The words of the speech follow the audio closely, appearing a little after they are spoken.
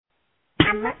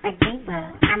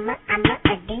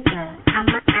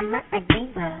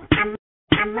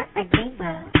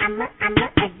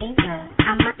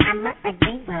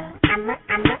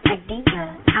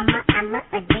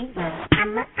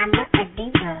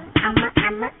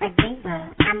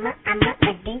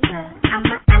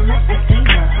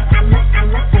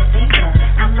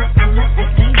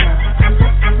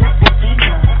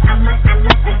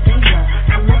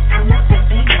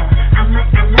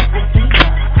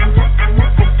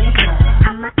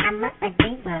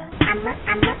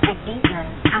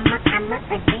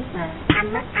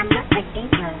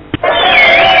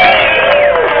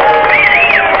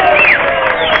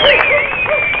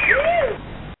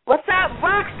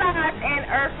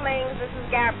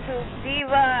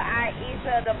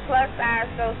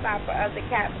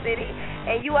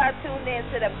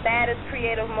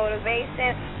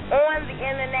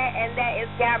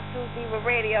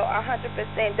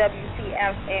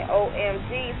WTF and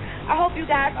OMGs. I hope you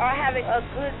guys are having a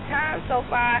good time so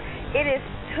far. It is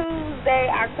Tuesday,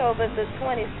 October the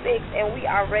 26th, and we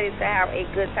are ready to have a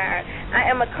good time. I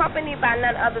am accompanied by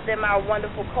none other than my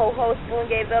wonderful co-hosts, Boone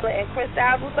Gay Villa and Chris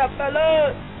Styles. What's up,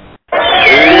 fellas?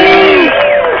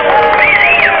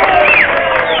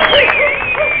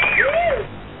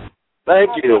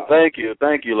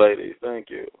 Thank you, ladies. Thank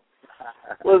you.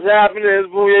 What's happening? It's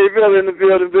Boone Gay Villa in the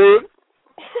building, dude.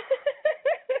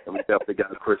 And we definitely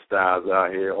got Chris Styles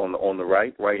out here on the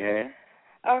right hand.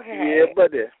 Okay. Yeah,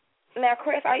 buddy. Now,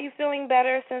 Chris, are you feeling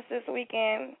better since this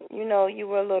weekend? You know, you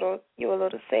were a little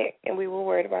sick, and we were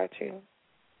worried about you.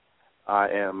 I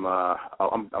am.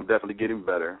 I'm definitely getting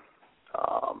better.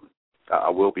 I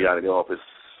will be out of the office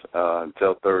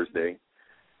until Thursday.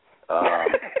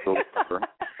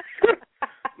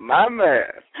 My man.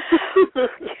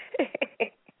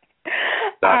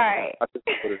 All right.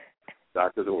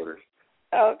 Doctor's orders.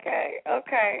 Okay.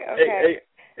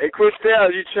 Hey, Chris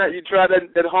Styles, you tried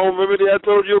that home remedy I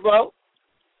told you about?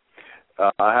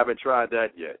 I haven't tried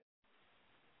that yet.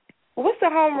 What's the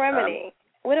home remedy?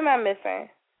 What am I missing?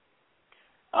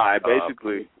 All right,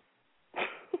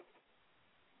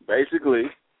 basically,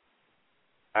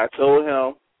 I told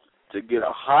him to get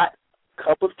a hot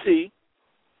cup of tea,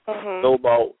 throw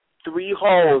about 3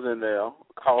 holes in there,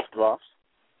 cough drops,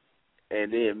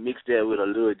 and then mix that with a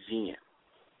little gin.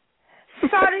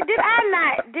 Sorry, did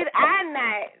I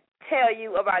not tell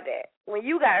you about that when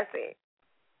you got sick?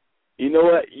 You know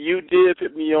what? You did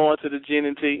put me on to the gin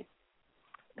and tea,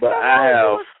 but so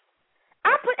I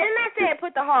said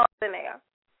put the holes in there.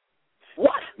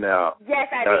 What? Now, yes,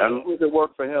 I did. As long as it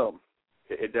worked for him,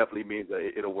 it definitely means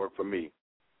that it'll work for me.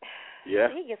 Yeah.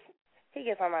 He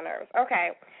gets on my nerves.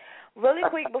 Okay. Really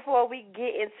quick before we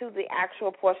get into the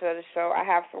actual portion of the show, I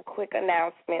have some quick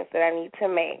announcements that I need to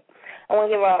make. I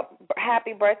want to give a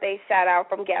happy birthday shout-out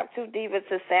from Gap 2 Diva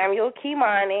to Samuel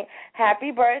Kimani.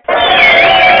 Happy birthday.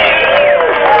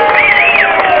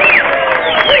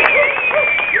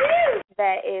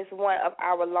 That is one of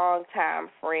our longtime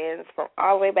friends from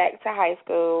all the way back to high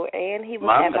school, and he was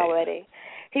at my wedding.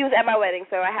 He was at my wedding,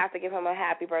 so I have to give him a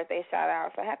happy birthday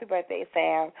shout-out. So happy birthday,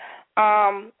 Sam.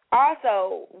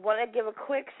 Also, want to give a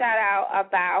quick shout-out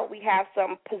about we have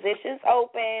some positions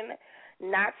open,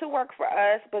 not to work for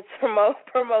us, but to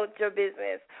promote your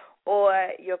business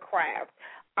or your craft.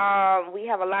 We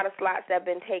have a lot of slots that have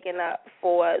been taken up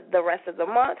for the rest of the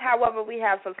month. However, we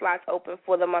have some slots open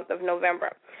for the month of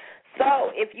November.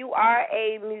 So if you are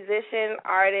a musician,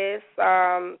 artist,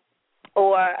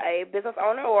 or a business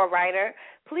owner or a writer,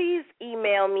 please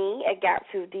email me at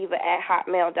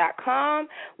gap2diva@hotmail.com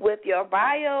with your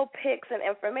bio, pics, and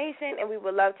information, and we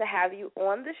would love to have you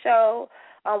on the show.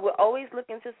 We're always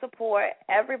looking to support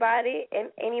everybody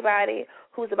and anybody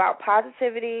who's about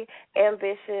positivity,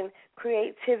 ambition,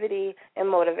 creativity, and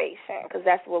motivation, because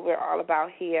that's what we're all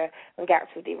about here on Gap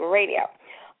 2 Diva Radio.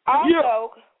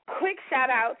 Also, quick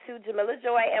shout-out to Jamila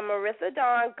Joy and Marissa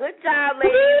Dawn. Good job,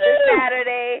 ladies, this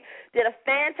Saturday. Did a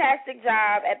fantastic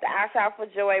job at the I Shout for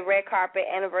Joy red carpet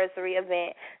anniversary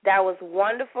event. That was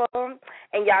wonderful,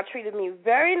 and y'all treated me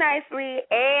very nicely,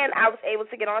 and I was able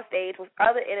to get on stage with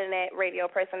other internet radio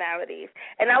personalities.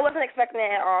 And I wasn't expecting it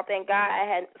at all. Thank God I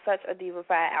had such a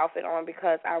diva-fied outfit on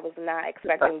because I was not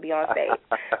expecting to be on stage.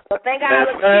 So thank God I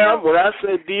looked cute. When I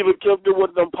said Diva killed it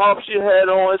with them pops she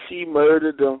had on, she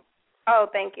murdered them. Oh,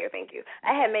 thank you.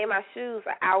 I had made my shoes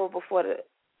an hour before the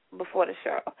before the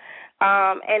show.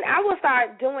 And I will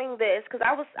start doing this because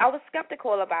I was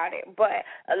skeptical about it, but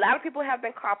a lot of people have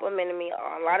been complimenting me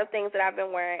on a lot of things that I've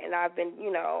been wearing, and I've been,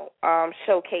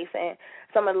 showcasing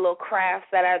some of the little crafts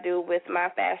that I do with my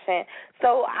fashion.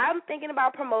 So I'm thinking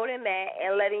about promoting that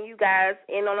and letting you guys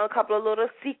in on a couple of little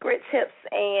secret tips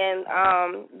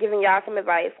and giving y'all some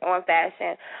advice on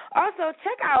fashion. Also,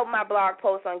 check out my blog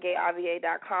post on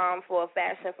gayrva.com for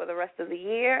fashion for the rest of the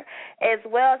year, as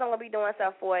well as I'm going to be doing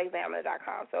stuff for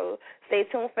examiner.com. So stay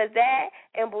tuned for that.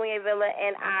 And Bouye Villa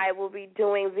and I will be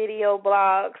doing video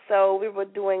blogs. So we were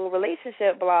doing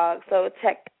relationship blogs. So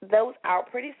check those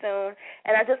out pretty soon.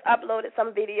 And I just uploaded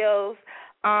some videos.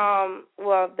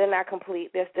 Well, they're not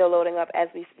complete. They're still loading up as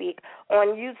we speak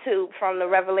on YouTube from the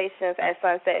Revelations at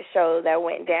Sunset show that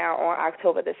went down on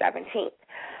October the 17th.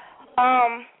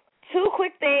 Two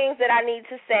quick things that I need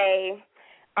to say.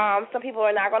 Some people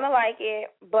are not going to like it,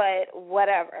 but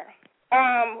whatever.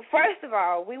 First of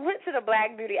all, we went to the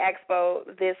Black Beauty Expo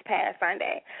this past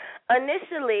Sunday.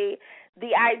 Initially,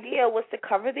 the idea was to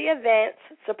cover the event,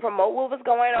 to promote what was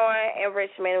going on in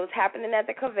Richmond. It was happening at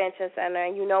the convention center.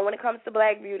 And when it comes to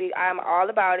Black Beauty, I'm all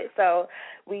about it. So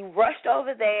we rushed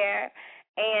over there,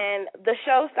 and the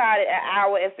show started an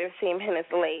hour and 15 minutes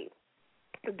late.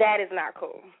 That is not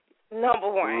cool.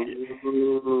 Number one.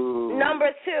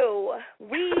 Number two,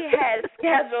 we had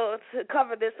scheduled to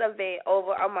cover this event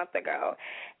over a month ago,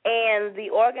 and the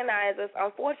organizers,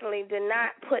 unfortunately, did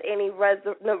not put any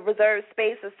reserved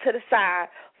spaces to the side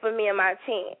for me and my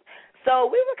team. So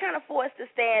we were kind of forced to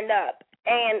stand up,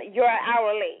 and you're an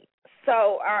hour late.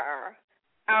 So, I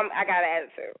got an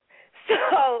attitude.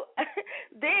 So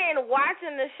then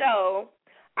watching the show,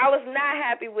 I was not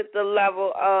happy with the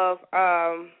level of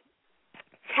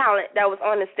talent that was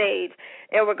on the stage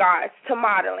in regards to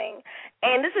modeling.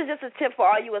 And this is just a tip for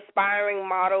all you aspiring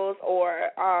models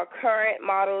or current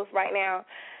models right now.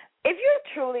 If you're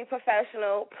truly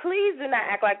professional, please do not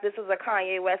act like this is a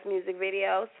Kanye West music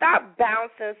video. Stop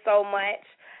bouncing so much.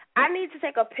 I need to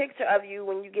take a picture of you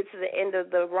when you get to the end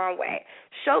of the runway.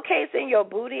 Showcasing your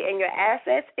booty and your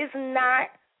assets is not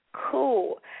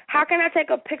cool. How can I take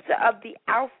a picture of the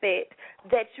outfit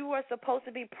that you are supposed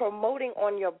to be promoting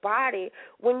on your body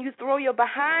when you throw your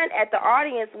behind at the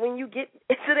audience when you get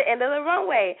to the end of the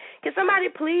runway? Can somebody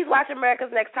please watch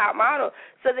America's Next Top Model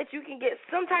so that you can get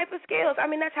some type of skills? I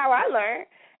mean, that's how I learned.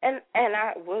 And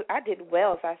I did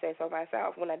well, if I say so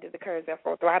myself, when I did the Curves at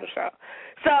Full Throttle show.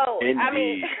 So, indeed. I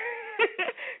mean,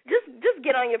 just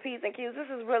get on your P's and Q's. This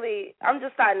is really, I'm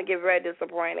just starting to get very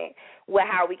disappointed with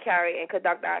how we carry and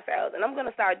conduct ourselves. And I'm going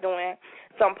to start doing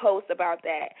some posts about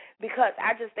that because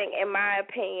I just think, in my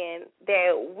opinion,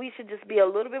 that we should just be a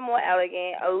little bit more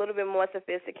elegant, a little bit more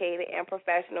sophisticated and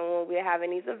professional when we're having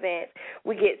these events.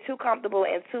 We get too comfortable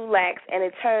and too lax, and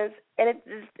it's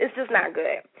just not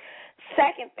good.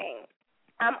 Second thing,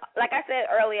 like I said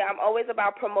earlier, I'm always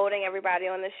about promoting everybody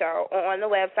on the show or on the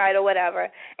website or whatever,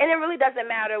 and it really doesn't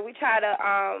matter. We try to,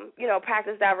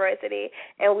 practice diversity,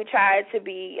 and we try to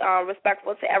be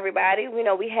respectful to everybody. We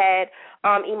had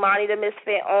Imani the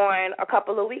Misfit on a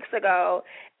couple of weeks ago,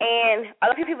 and a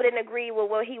lot of people didn't agree with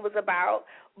what he was about,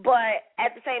 but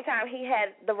at the same time, he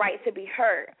had the right to be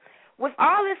heard. With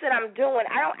all this that I'm doing,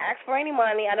 I don't ask for any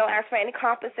money. I don't ask for any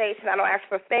compensation. I don't ask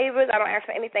for favors. I don't ask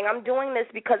for anything. I'm doing this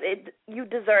because you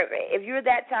deserve it. If you're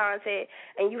that talented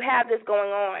and you have this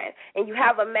going on and you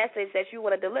have a message that you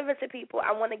want to deliver to people, I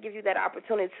want to give you that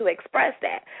opportunity to express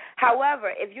that.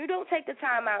 However, if you don't take the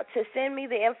time out to send me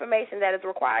the information that is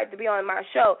required to be on my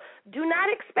show, do not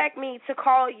expect me to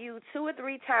call you 2 or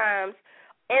 3 times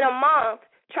in a month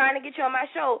trying to get you on my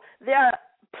show. There are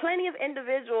plenty of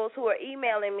individuals who are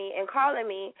emailing me and calling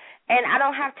me, and I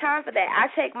don't have time for that.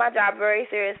 I take my job very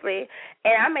seriously,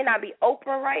 and I may not be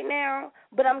Oprah right now,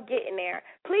 but I'm getting there.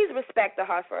 Please respect the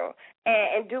hustle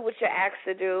and do what you're asked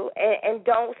to do, and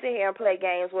don't sit here and play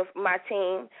games with my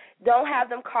team. Don't have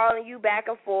them calling you back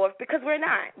and forth, because we're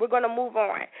not. We're going to move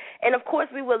on. And, of course,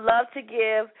 we would love to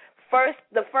give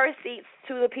the first seats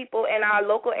to the people in our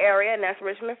local area, and that's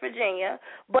Richmond, Virginia.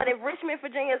 But if Richmond,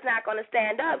 Virginia is not going to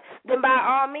stand up, then by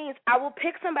all means, I will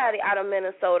pick somebody out of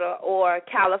Minnesota or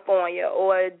California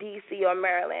or D.C. or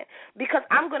Maryland, because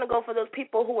I'm going to go for those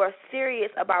people who are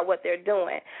serious about what they're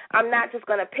doing. I'm not just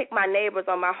going to pick my neighbors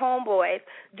or my homeboys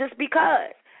just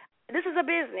because. This is a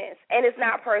business, and it's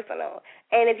not personal.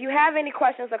 And if you have any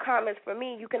questions or comments for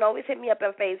me, you can always hit me up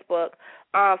on Facebook,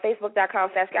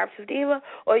 facebook.com/GapToothDiva,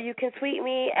 or you can tweet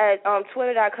me at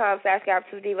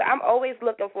twitter.com/GapToothDiva. I'm always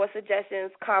looking for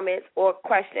suggestions, comments, or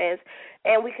questions,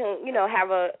 and we can,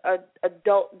 have a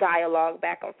adult dialogue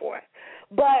back and forth.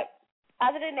 But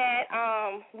Other than that,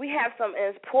 we have some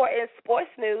important sports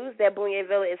news that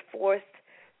Bougainville is forced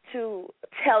to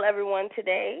tell everyone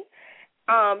today.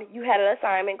 You had an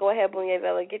assignment. Go ahead,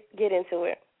 Bougainville, get into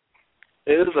it.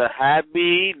 It is a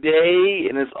happy day,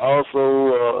 and it's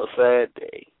also a sad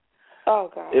day.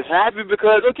 Oh, God. It's happy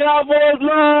because the Cowboys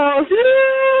lost.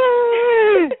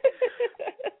 Yay!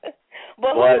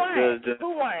 But who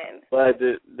won? But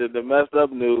the messed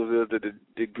up news is that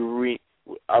the Green,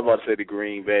 I'm about to say the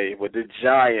Green Bay, but the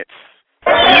Giants.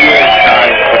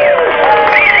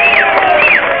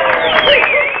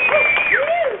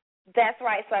 That's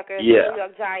right, suckers. Yeah. The New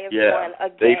York Giants Yeah. won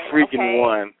again. They freaking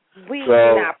won. We do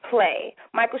not play.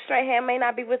 Michael Strahan may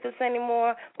not be with us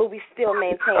anymore, but we still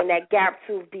maintain that gap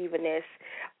tooth diva-ness.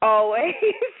 Always.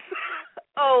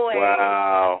 Always.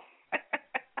 Wow.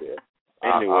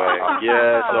 Anyway,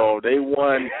 yeah, so they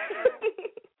won,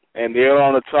 and they're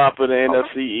on the top of the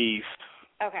NFC East.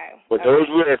 Okay. But those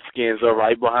Redskins are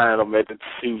right behind them at the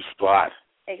 2 spot.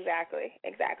 Exactly.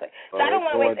 So I don't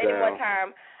want to waste any more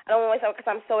time. I don't want to waste because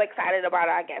I'm so excited about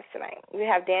our guest tonight. We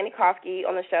have Danny Kofke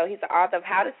on the show. He's the author of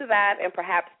How to Survive and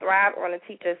Perhaps Thrive on a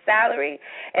Teacher's Salary.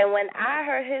 And when I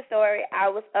heard his story, I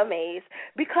was amazed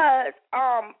because,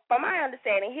 from my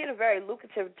understanding, he had a very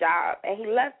lucrative job, and he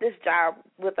left this job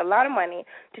with a lot of money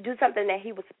to do something that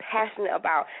he was passionate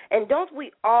about. And don't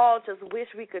we all just wish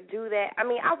we could do that? I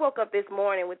mean, I woke up this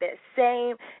morning with that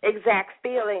same exact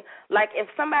feeling, like if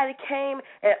somebody came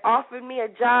and offered me a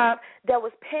job that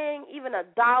was paying even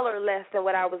 $1 less than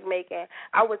what I was making,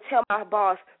 I would tell my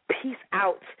boss, peace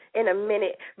out in a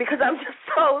minute, because I'm just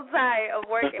so tired of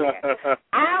working there.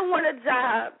 I want a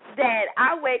job that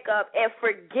I wake up and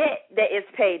forget that it's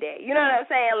payday. You know what I'm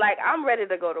saying? Like, I'm ready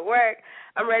to go to work.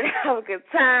 I'm ready to have a good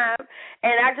time,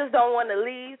 and I just don't want to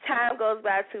leave. Time goes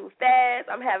by too fast.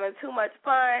 I'm having too much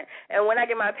fun, and when I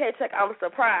get my paycheck, I'm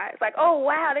surprised. Like, oh,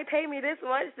 wow, they paid me this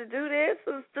much to do this?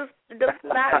 It does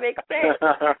not make sense.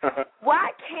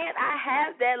 Why can't I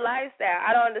have that lifestyle?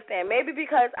 I don't understand. Maybe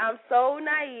because I'm so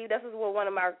naive. This is what one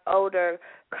of my older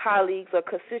colleagues or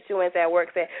constituents at work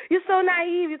said. You're so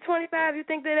naive. You're 25. You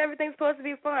think that everything's supposed to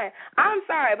be fun. I'm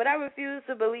sorry, but I refuse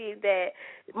to believe that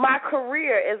my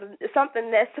career is something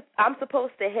that I'm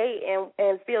supposed to hate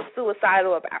and feel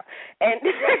suicidal about. And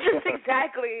that's just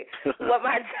exactly what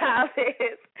my job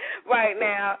is right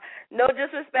now. No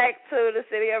disrespect to the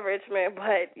city of Richmond,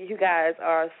 but you guys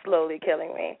are slowly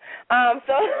killing me.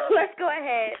 So let's go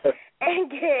ahead and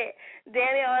get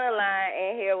Danny on the line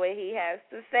and hear what he has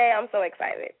to say. I'm so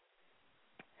excited.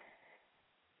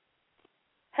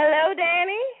 Hello,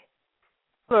 Danny.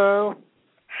 Hello.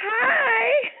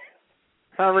 Hi.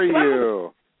 How are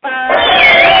you?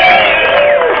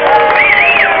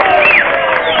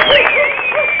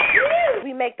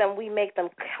 We make them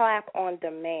clap on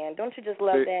demand. Don't you just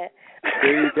love that?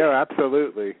 There you go.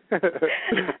 Absolutely.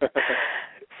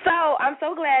 So I'm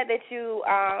so glad that you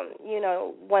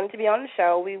wanted to be on the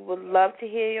show. We would love to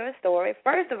hear your story.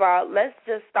 First of all, let's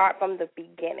just start from the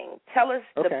beginning. Tell us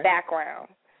the background.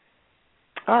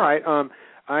 All right.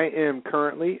 I am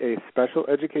currently a special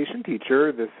education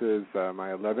teacher. This is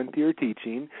my 11th year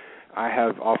teaching. I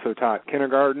have also taught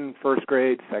kindergarten, first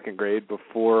grade, second grade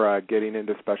before getting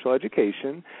into special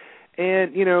education.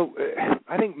 And,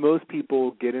 I think most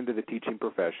people get into the teaching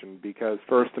profession because,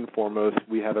 first and foremost,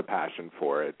 we have a passion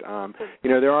for it.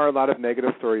 There are a lot of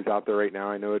negative stories out there right now.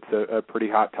 I know it's a pretty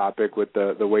hot topic with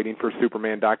the Waiting for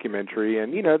Superman documentary.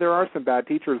 And, there are some bad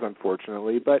teachers,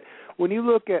 unfortunately. But when you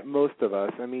look at most of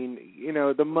us,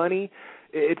 the money,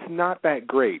 it's not that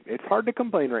great. It's hard to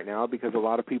complain right now because a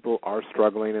lot of people are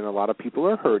struggling and a lot of people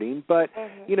are hurting. But,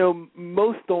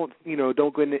 most don't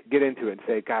get into it and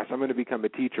say, gosh, I'm going to become a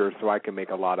teacher so I can make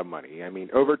a lot of money.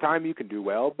 Over time you can do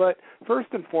well, but first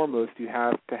and foremost you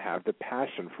have to have the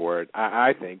passion for it,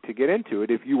 I think, to get into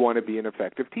it if you want to be an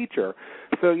effective teacher.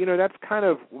 So, that's kind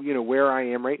of, where I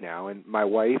am right now. And my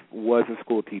wife was a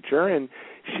school teacher, and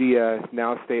she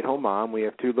now a stay-at-home mom. We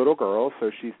have 2 little girls,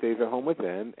 so she stays at home with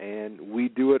them, and we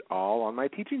do it all on my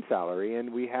teaching salary,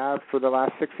 and we have for the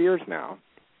last 6 years now.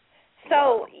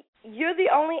 So you're the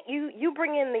only you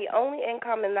bring in the only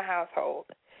income in the household,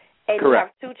 and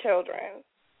Correct. You have 2 children.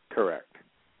 Correct.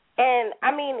 And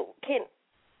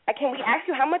can we ask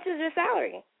you how much is your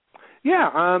salary?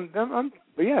 Yeah,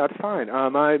 yeah, that's fine.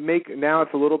 I make now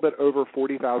it's a little bit over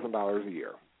 $40,000 a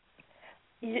year.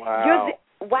 Wow.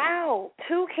 Wow,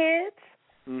 2 kids?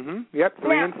 Yep,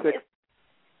 3 and 6.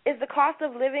 Is the cost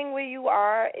of living where you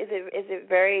are, is it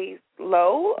very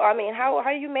low? How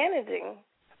are you managing?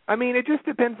 I mean, it just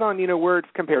depends on, where it's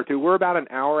compared to. We're about an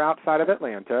hour outside of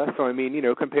Atlanta, so, I mean,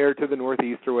 compared to the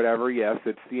Northeast or whatever, yes,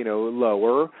 it's,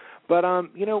 lower. But,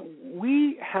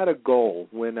 we had a goal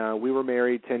when we were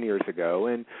married 10 years ago,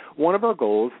 and one of our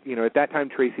goals, at that time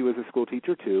Tracy was a school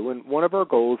teacher too, and one of our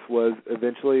goals was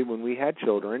eventually when we had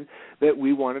children that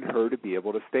we wanted her to be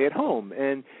able to stay at home.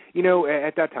 And,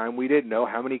 at that time we didn't know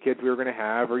how many kids we were going to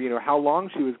have or, how long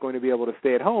she was going to be able to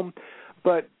stay at home.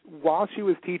 But while she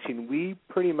was teaching, we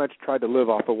pretty much tried to live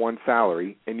off of one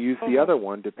salary and use the other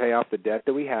one to pay off the debt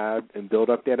that we had and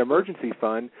build up that emergency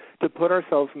fund to put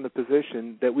ourselves in the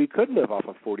position that we could live off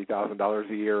of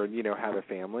 $40,000 a year and, have a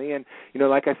family. And,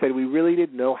 like I said, we really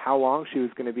didn't know how long she was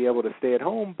going to be able to stay at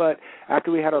home. But after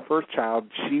we had our first child,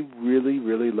 she really,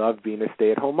 really loved being a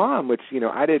stay-at-home mom, which,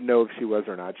 I didn't know if she was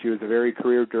or not. She was a very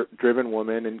career-driven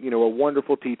woman and, a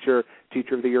wonderful teacher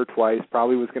of the year twice,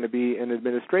 probably was going to be in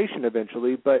administration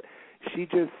eventually, but she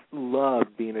just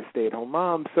loved being a stay-at-home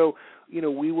mom. So,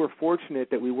 we were fortunate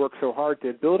that we worked so hard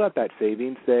to build up that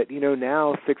savings that,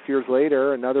 now 6 years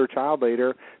later, another child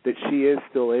later, that she is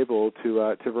still able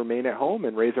to remain at home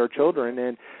and raise our children.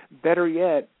 And better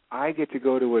yet, I get to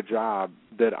go to a job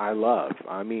that I love.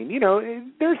 I mean,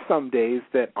 there's some days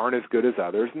that aren't as good as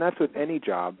others, and that's with any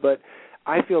job, but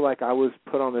I feel like I was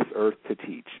put on this earth to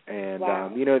teach, and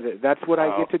that's what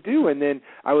I get to do. And then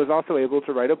I was also able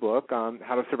to write a book on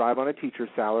how to survive on a teacher's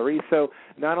salary. So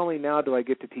not only now do I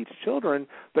get to teach children,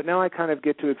 but now I kind of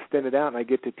get to extend it out, and I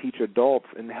get to teach adults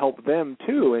and help them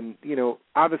too. And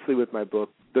obviously with my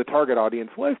book, the target audience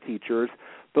was teachers.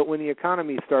 But when the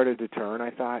economy started to turn,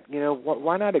 I thought,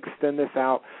 why not extend this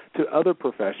out to other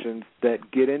professions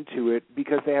that get into it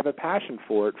because they have a passion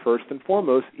for it, first and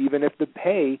foremost, even if the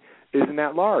pay isn't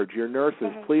that large. Your nurses,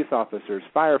 police officers,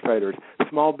 firefighters,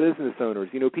 small business owners,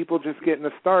 people just getting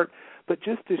a start, but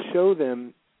just to show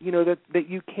them, that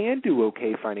you can do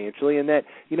okay financially and that,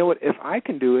 if I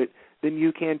can do it, then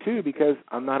you can too, because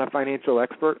I'm not a financial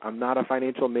expert. I'm not a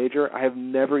financial major. I have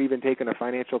never even taken a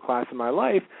financial class in my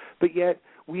life, but yet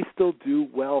we still do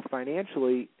well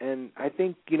financially. And I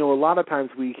think, a lot of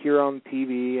times we hear on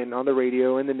TV and on the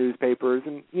radio and the newspapers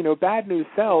and, bad news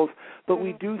sells, but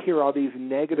we do hear all these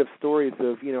negative stories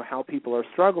of, how people are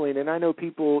struggling. And I know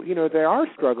people, they are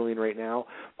struggling right now.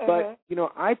 But,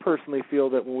 I personally feel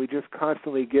that when we just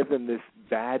constantly give them this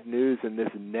bad news and this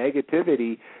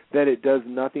negativity, that it does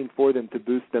nothing for them to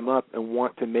boost them up and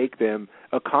want to make them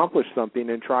accomplish something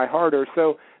and try harder.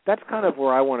 So that's kind of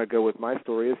where I want to go with my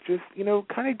story is just,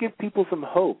 kind of give people some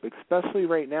hope, especially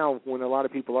right now when a lot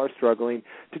of people are struggling,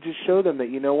 to just show them that,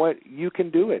 you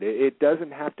can do it. It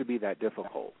doesn't have to be that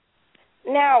difficult.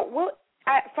 Now,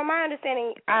 from my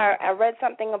understanding, I read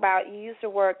something about you used to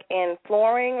work in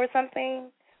flooring or something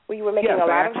where you were making a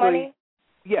lot of money.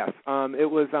 Yes, it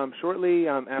was shortly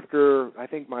after, I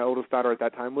think my oldest daughter at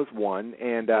that time was 1,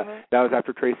 and that was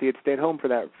after Tracy had stayed home for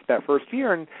that first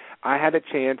year, and I had a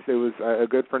chance. It was a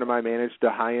good friend of mine managed a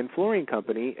high-end flooring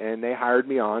company, and they hired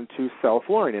me on to sell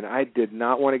flooring, and I did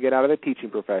not want to get out of the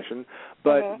teaching profession,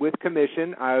 but with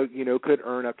commission, I could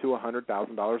earn up to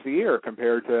 $100,000 a year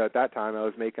compared to, at that time, I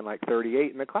was making like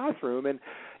 $38,000 in the classroom, and,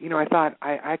 I thought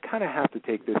I kind of have to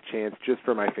take this chance just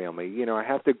for my family. I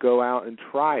have to go out and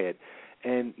try it.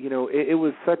 And, it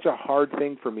was such a hard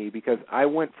thing for me because I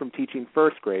went from teaching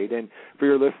first grade, and for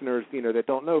your listeners, that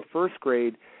don't know, first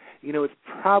grade, it's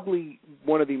probably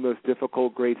one of the most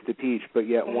difficult grades to teach, but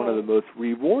yet one of the most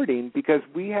rewarding because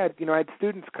we had, I had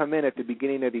students come in at the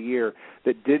beginning of the year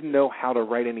that didn't know how to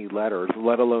write any letters,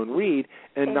 let alone read,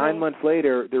 and 9 months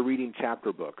later, they're reading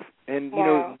chapter books. And,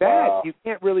 you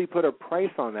can't really put a price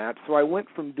on that, so I went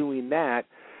from doing that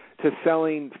to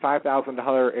selling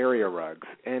 $5,000 area rugs.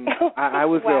 And I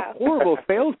was a horrible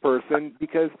salesperson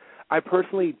because I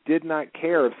personally did not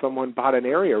care if someone bought an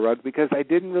area rug because I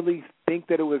didn't really think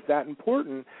that it was that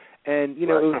important. And, it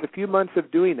was a few months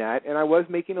of doing that, and I was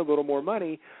making a little more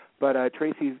money. But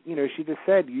Tracy, she just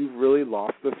said, you've really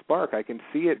lost the spark. I can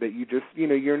see it that you just,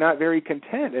 you're not very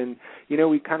content. And,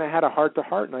 we kind of had a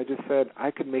heart-to-heart, and I just said, I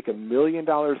could make $1 million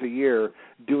a year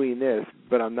doing this,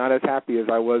 but I'm not as happy as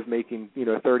I was making,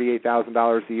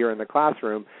 $38,000 a year in the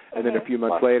classroom. And then a few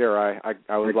months later,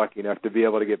 I was lucky enough to be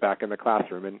able to get back in the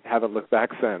classroom and haven't looked back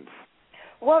since.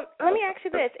 Well, let me ask you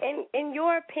this. In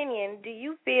your opinion, do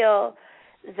you feel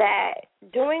that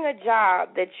doing a job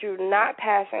that you're not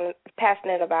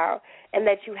passionate about and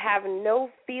that you have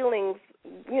no feelings,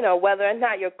 whether or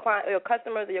not your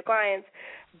customers or your clients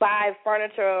buy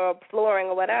furniture or flooring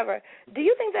or whatever, do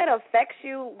you think that affects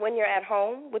you when you're at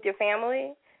home with your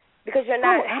family because you're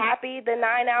not happy the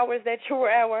 9 hours that you were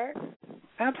at work?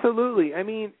 Absolutely. I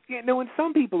mean, and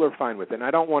some people are fine with it, and I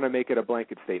don't want to make it a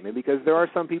blanket statement because there are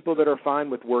some people that are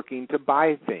fine with working to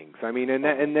buy things. I mean, and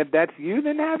if that's you,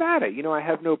 then have at it. I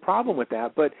have no problem with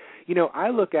that. But, I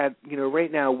look at,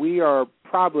 right now we are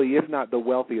probably, if not the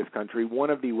wealthiest country,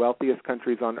 one of the wealthiest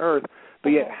countries on earth, but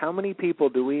yet how many people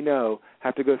do we know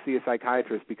have to go see a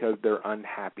psychiatrist because they're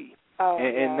unhappy?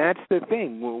 And that's the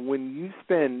thing. When you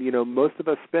spend, most of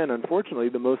us spend, unfortunately,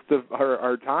 the most of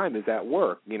our time is at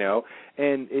work,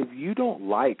 and if you don't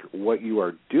like what you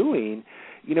are doing,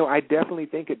 I definitely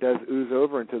think it does ooze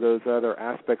over into those other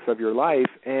aspects of your life.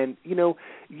 And,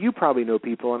 you probably know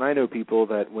people, and I know people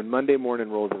that when Monday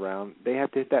morning rolls around, they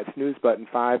have to hit that snooze button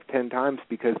 5-10 times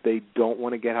because they don't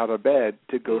want to get out of bed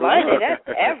to go to work.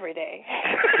 That's every day.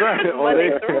 Right.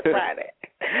 Monday through Friday.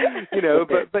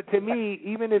 But to me,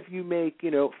 even if you make,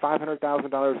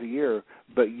 $500,000 a year,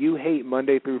 but you hate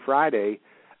Monday through Friday,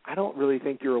 I don't really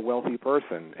think you're a wealthy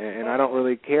person, and I don't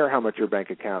really care how much your bank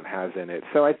account has in it.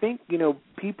 So I think,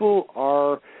 people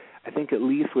are, I think at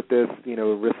least with this,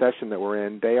 recession that we're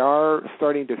in, they are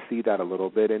starting to see that a little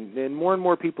bit, and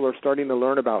more people are starting to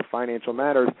learn about financial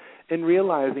matters and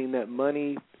realizing that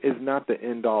money is not the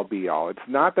end-all, be-all. It's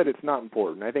not that it's not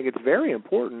important. I think it's very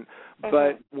important,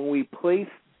 but when we place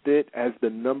it as the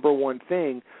number one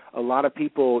thing, a lot of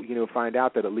people, find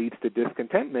out that it leads to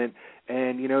discontentment,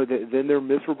 and, then they're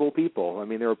miserable people. I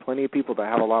mean, there are plenty of people that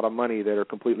have a lot of money that are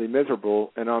completely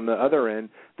miserable, and on the other end,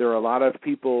 there are a lot of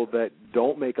people that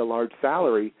don't make a large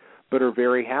salary but are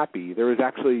very happy. There was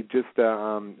actually just,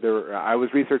 I was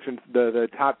researching the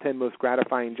top 10 most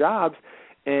gratifying jobs,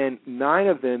 and 9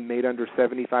 of them made under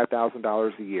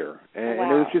 $75,000 a year. And it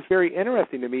was just very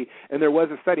interesting to me. And there was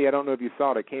a study, I don't know if you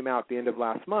saw it, it came out at the end of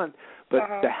last month, but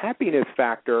the happiness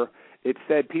factor, it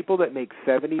said people that make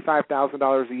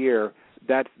 $75,000 a year,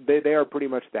 they are pretty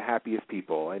much the happiest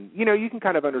people. And, you can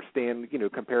kind of understand,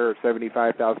 compare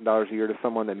 $75,000 a year to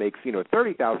someone that makes,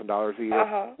 $30,000 a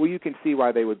year. Well, you can see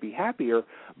why they would be happier.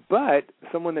 But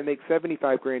someone that makes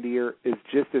 $75,000 a year is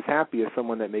just as happy as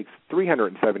someone that makes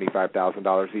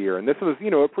 $375,000 a year. And this was,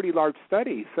 a pretty large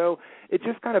study. So it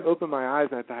just kind of opened my eyes,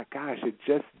 and I thought, gosh, it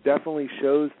just definitely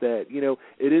shows that,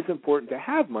 it is important to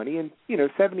have money. And,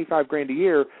 $75,000 a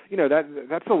year,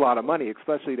 that's a lot of money,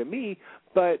 especially to me.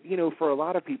 But, for a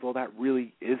lot of people, that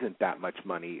really isn't that much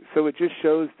money. So it just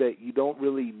shows that you don't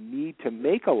really need to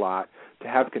make a lot to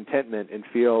have contentment and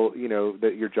feel,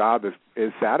 that your job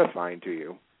is satisfying to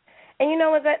you. And you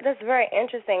know what, that's very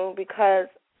interesting because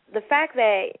the fact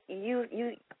that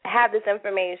you have this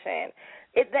information,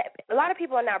 that a lot of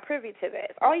people are not privy to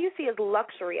this. All you see is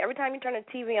luxury. Every time you turn the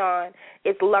TV on,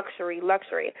 it's luxury.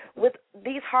 With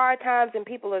these hard times and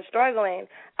people are struggling,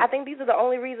 I think these are the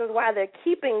only reasons why they're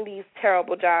keeping these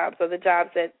terrible jobs or the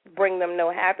jobs that bring them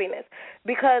no happiness,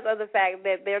 because of the fact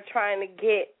that they're trying to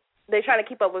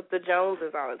keep up with the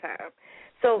Joneses all the time.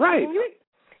 So can you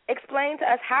explain to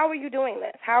us, how are you doing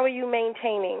this? How are you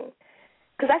maintaining?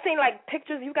 Because I've seen,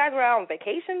 pictures, you guys were out on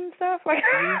vacation and stuff.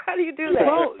 How do you do that?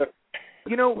 Well,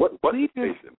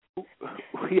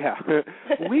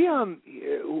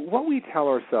 what we tell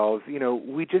ourselves,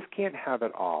 we just can't have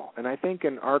it all. And I think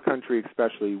in our country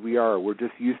especially, we're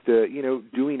just used to,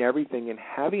 doing everything and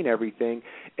having everything,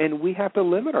 and we have to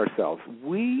limit ourselves.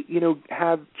 We,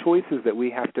 have choices that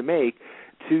we have to make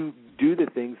to do the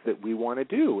things that we want to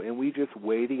do, and we just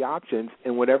weigh the options,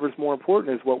 and whatever's more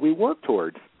important is what we work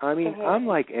towards. I mean, I'm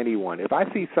like anyone. If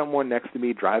I see someone next to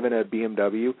me driving a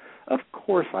BMW, of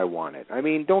course I want it. I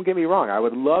mean, don't get me wrong. I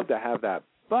would love to have that,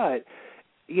 but,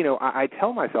 I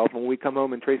tell myself when we come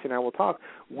home and Tracy and I will talk,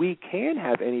 we can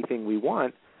have anything we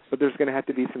want, but there's going to have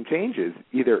to be some changes.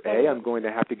 Either A, I'm going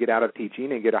to have to get out of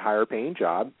teaching and get a higher paying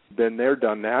job. Been there,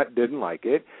 done that, didn't like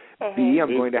it. B,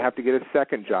 I'm going to have to get a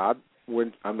second job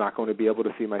when I'm not going to be able to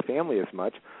see my family as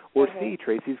much. Or C,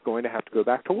 Tracy's going to have to go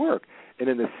back to work. And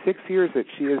in the 6 years that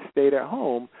she has stayed at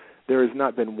home, there has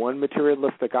not been one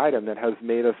materialistic item that has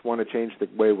made us want to change the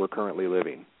way we're currently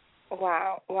living.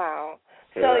 Wow.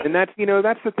 So, and that's,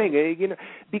 that's the thing,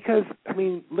 because, I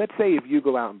mean, let's say if you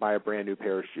go out and buy a brand new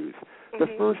pair of shoes, the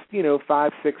first,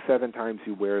 5, 6, 7 times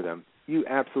you wear them,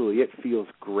 it feels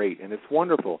great and it's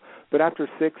wonderful. But after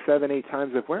 6, 7, 8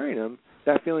 times of wearing them,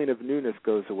 that feeling of newness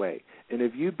goes away. And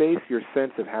if you base your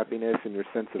sense of happiness and your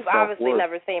sense of self-worth... You've obviously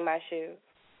never seen my shoes.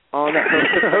 Oh, no.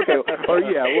 Okay. Or,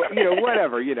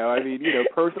 whatever,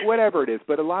 whatever it is.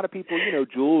 But a lot of people,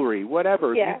 jewelry,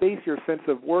 whatever. Yeah. If you base your sense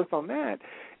of worth on that,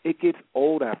 it gets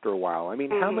old after a while. I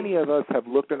mean, how many of us have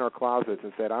looked in our closets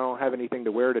and said, I don't have anything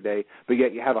to wear today, but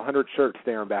yet you have 100 shirts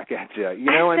staring back at you? I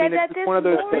mean, it's one of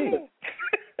those things.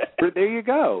 There you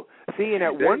go. See, and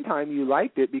at one time you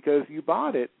liked it because you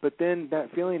bought it, but then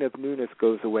that feeling of newness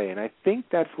goes away. And I think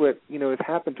that's what, has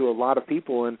happened to a lot of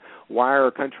people, and why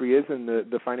our country is in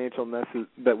the financial mess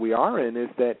that we are in, is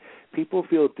that people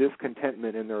feel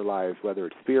discontentment in their lives, whether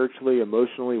it's spiritually,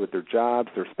 emotionally, with their jobs,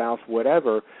 their spouse,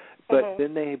 whatever. But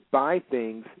then they buy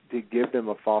things to give them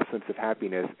a false sense of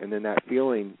happiness, and then that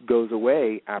feeling goes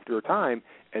away after a time,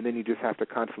 and then you just have to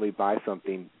constantly buy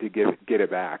something to get it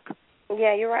back.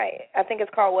 Yeah, you're right. I think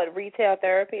it's called, retail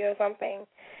therapy or something?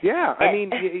 Yeah, I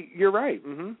mean, you're right.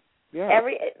 Mm-hmm. Yeah.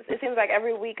 It seems like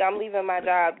every week I'm leaving my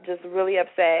job just really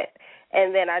upset,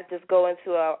 and then I just go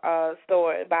into a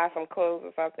store and buy some clothes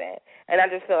or something, and I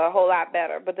just feel a whole lot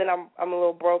better. But then I'm a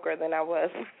little broker than I was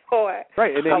before.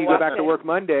 Right, and then you go back to work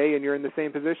Monday, and you're in the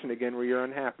same position again where you're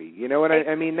unhappy. You know what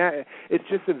I mean? That it's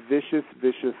just a vicious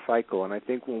cycle, and I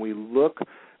think when we look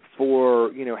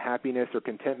for, happiness or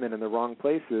contentment in the wrong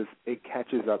places, it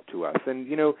catches up to us. And,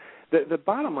 the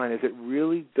bottom line is it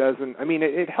really doesn't,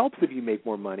 it helps if you make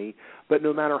more money, but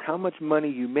no matter how much money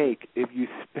you make, if you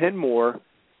spend more,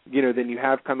 than you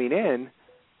have coming in,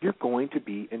 you're going to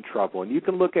be in trouble. And you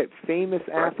can look at famous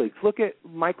athletes. Look at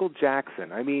Michael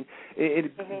Jackson.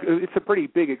 It's a pretty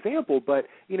big example, but,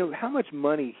 how much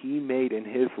money he made in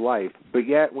his life, but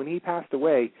yet when he passed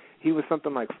away, he was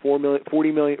something like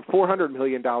 $400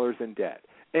 million in debt.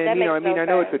 And, I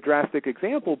know it's a drastic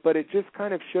example, but it just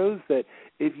kind of shows that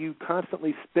if you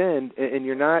constantly spend and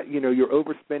you're not, you're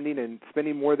overspending and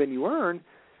spending more than you earn,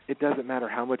 it doesn't matter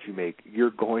how much you make,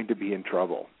 you're going to be in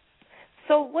trouble.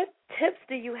 So what tips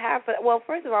do you have for, well,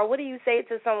 first of all, what do you say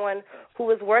to someone who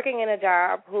is working in a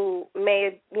job who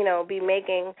may, be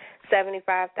making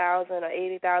 $75,000 or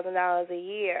 $80,000 a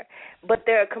year, but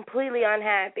they're completely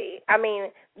unhappy?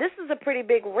 This is a pretty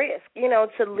big risk,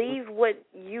 to leave what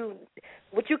you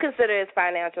consider as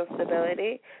financial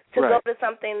stability to go to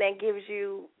something that gives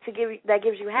you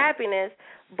happiness,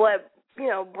 but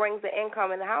brings the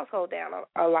income in the household down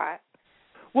a lot.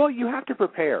 Well, you have to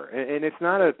prepare, and it's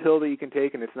not a pill that you can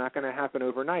take, and it's not going to happen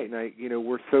overnight. And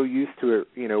we're so used to it.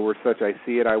 We're such, I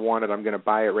see it, I want it, I'm going to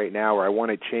buy it right now, or I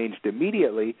want it changed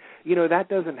immediately. That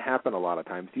doesn't happen a lot of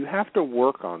times. You have to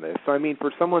work on this. So,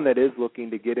 for someone that is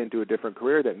looking to get into a different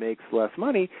career that makes less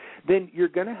money, then you're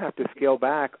going to have to scale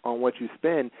back on what you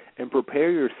spend and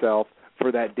prepare yourself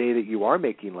for that day that you are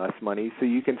making less money so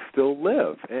you can still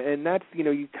live. And that's,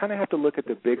 you kind of have to look at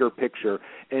the bigger picture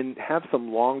and have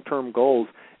some long-term goals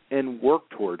and work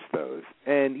towards those.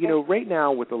 And, right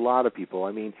now with a lot of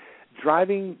people,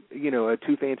 driving, a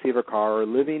too fancy of a car or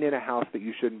living in a house that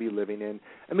you shouldn't be living in,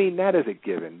 that is a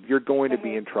given. You're going to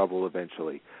be in trouble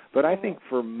eventually. But I think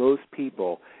for most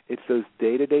people, it's those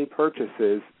day-to-day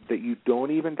purchases that you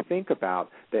don't even think about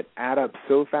that add up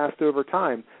so fast over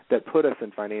time that put us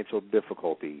in financial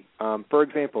difficulty. For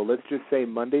example, let's just say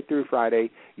Monday through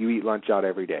Friday you eat lunch out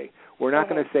every day. We're not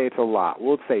going to say it's a lot.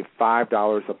 We'll say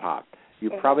 $5 a pop.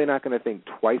 You're probably not going to think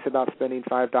twice about spending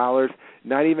 $5,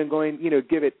 not even going,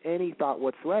 give it any thought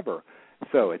whatsoever.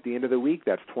 So at the end of the week,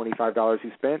 that's $25 you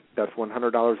spent. That's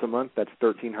 $100 a month. That's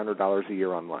 $1,300 a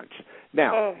year on lunch.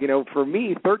 Now, for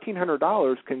me,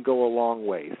 $1,300 can go a long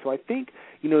way. So I think,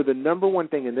 the number one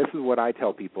thing, and this is what I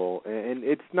tell people, and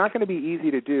it's not going to be easy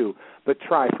to do, but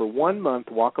try for 1 month,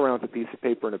 walk around with a piece of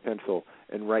paper and a pencil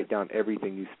and write down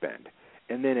everything you spend.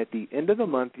 And then at the end of the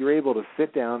month, you're able to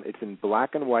sit down. It's in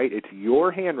black and white. It's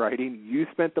your handwriting. You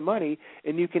spent the money,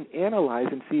 and you can analyze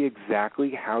and see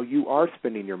exactly how you are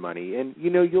spending your money. And,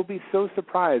 you'll be so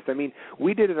surprised.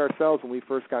 We did it ourselves when we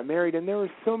first got married, and there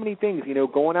were so many things,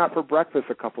 going out for breakfast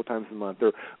a couple times a month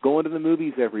or going to the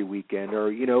movies every weekend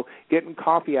or, getting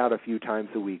coffee out a few times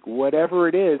a week. Whatever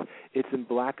it is, it's in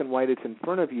black and white. It's in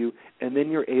front of you, and then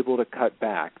you're able to cut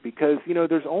back because,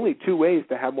 there's only two ways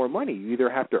to have more money. You either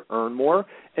have to earn more,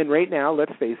 and right now,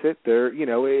 let's face it,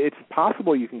 it's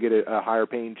possible you can get a higher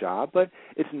paying job, but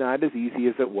it's not as easy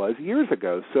as it was years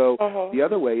ago. So the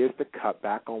other way is to cut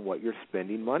back on what you're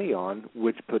spending money on,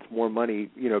 which puts more money,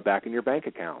 back in your bank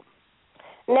account.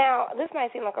 Now, this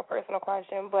might seem like a personal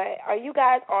question, but are you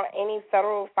guys on any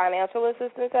federal financial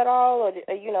assistance at all, or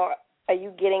are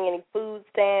you getting any food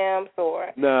stamps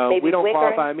or no? Maybe we don't WIC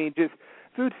qualify. Just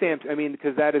food stamps,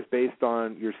 because that is based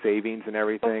on your savings and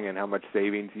everything and how much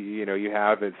savings, you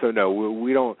have. And so, no,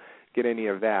 we don't get any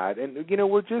of that. And,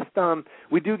 we're just,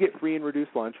 we do get free and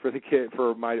reduced lunch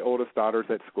for my oldest daughters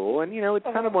at school. And, it's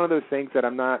kind of one of those things that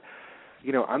I'm not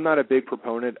I'm not a big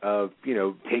proponent of,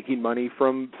 taking money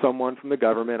from someone from the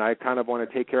government. I kind of want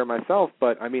to take care of myself.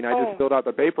 But, I just filled out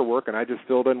the paperwork, and I just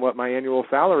filled in what my annual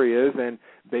salary is. And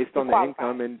based on the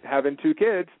income and having 2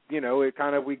 kids, it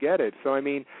kind of, we get it. So,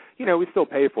 we still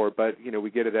pay for it, but, we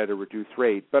get it at a reduced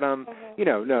rate. But, no,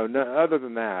 other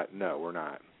than that, no, we're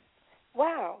not.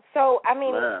 Wow. So,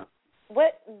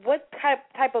 what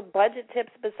type of budget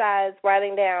tips besides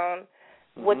writing down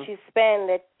what you spend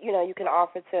that, you can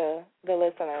offer to the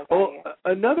listeners? Well,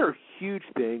 another huge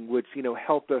thing which,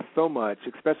 helped us so much,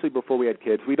 especially before we had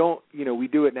kids, we don't, we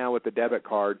do it now with the debit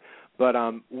card, but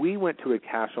we went to a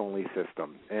cash-only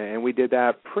system, and we did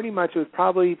that pretty much, it was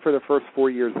probably for the first 4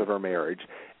 years of our marriage.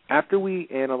 After we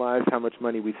analyzed how much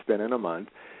money we spent in a month,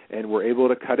 and we're able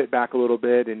to cut it back a little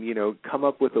bit and, come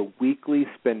up with a weekly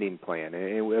spending plan,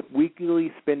 and with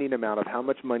weekly spending amount of how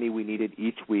much money we needed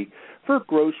each week for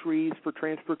groceries, for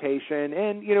transportation,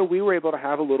 and, we were able to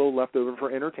have a little left over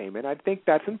for entertainment. I think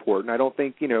that's important. I don't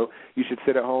think, you should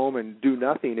sit at home and do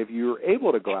nothing if you're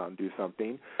able to go out and do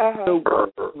something. So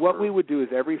what we would do is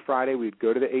every Friday we'd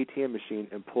go to the ATM machine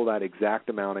and pull that exact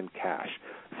amount in cash.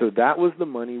 So that was the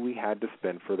money we had to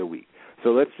spend for the week. So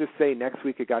let's just say next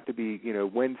week it got to be,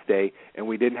 Wednesday, and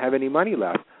we didn't have any money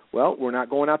left. Well, we're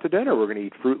not going out to dinner. We're going to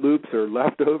eat Fruit Loops or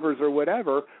leftovers or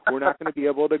whatever. We're not going to be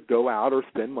able to go out or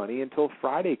spend money until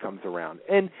Friday comes around.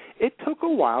 And it took a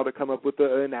while to come up with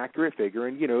an accurate figure,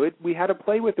 and, we had to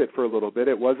play with it for a little bit.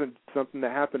 It wasn't something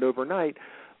that happened overnight,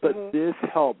 but this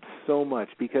helped so much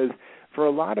because for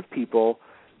a lot of people,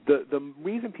 the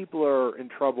reason people are in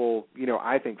trouble,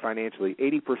 I think financially,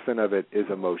 80% of it is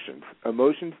emotions.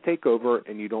 Emotions take over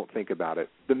and you don't think about it.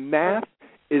 The math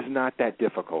is not that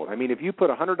difficult. If you put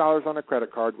 $100 on a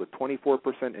credit card with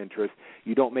 24% interest,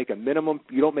 you don't make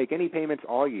any payments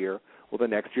all year, well, the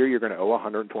next year you're going to owe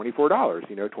 $124.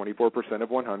 24% of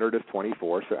 100 is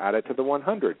 24, so add it to the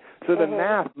 100. So the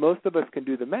math, most of us can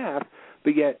do the math,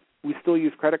 but yet we still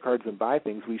use credit cards and buy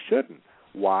things we shouldn't.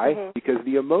 Why? Because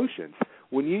the emotions.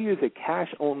 When you use a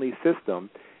cash-only system,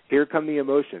 here come the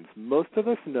emotions. Most of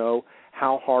us know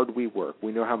how hard we work.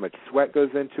 We know how much sweat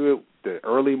goes into it, the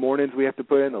early mornings we have to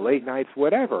put in, the late nights,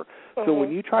 whatever. So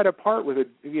when you try to part with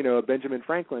a Benjamin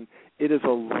Franklin, it is a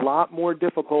lot more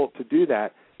difficult to do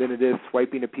that than it is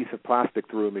swiping a piece of plastic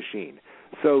through a machine.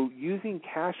 So using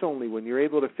cash only, when you're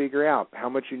able to figure out how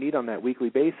much you need on that weekly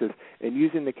basis and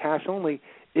using the cash only,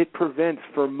 it prevents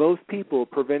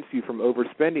you from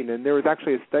overspending. And there was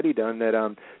actually a study done that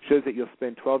shows that you'll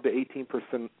spend 12 to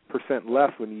 18%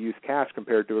 less when you use cash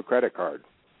compared to a credit card.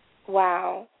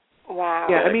 Wow.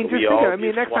 Yeah, just think of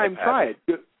it. Next time, try it.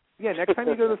 Yeah, next time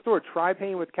you go to the store, try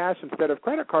paying with cash instead of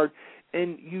credit card.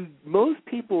 And most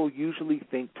people usually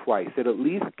think twice. It at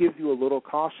least gives you a little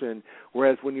caution,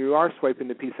 whereas when you are swiping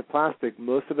the piece of plastic,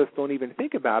 most of us don't even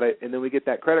think about it, and then we get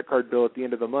that credit card bill at the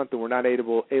end of the month and we're not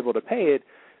able to pay it,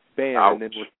 bam, Ouch. And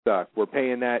then we're stuck. We're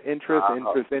paying that interest,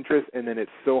 and then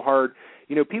it's so hard.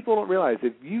 People don't realize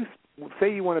if you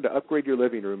say you wanted to upgrade your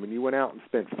living room and you went out and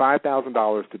spent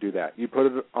 $5,000 to do that. You put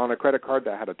it on a credit card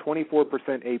that had a 24%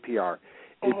 APR.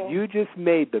 If you just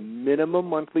made the minimum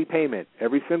monthly payment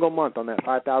every single month on that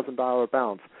 $5,000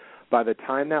 balance, by the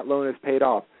time that loan is paid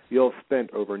off, you'll have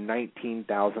spent over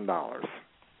 $19,000.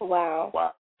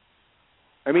 Wow.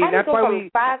 That's why we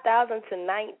 $5,000 to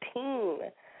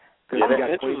 $19,000. Because we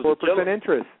got 24%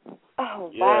 interest.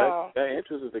 Oh, wow. That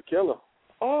interest is a killer.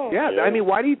 Oh. Yeah,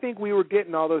 why do you think we were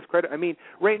getting all those credit?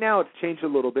 Right now it's changed a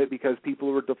little bit because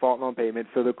people were defaulting on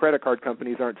payments, so the credit card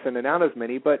companies aren't sending out as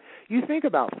many. But you think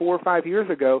about 4 or 5 years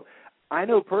ago, I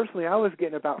know personally I was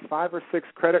getting about 5 or 6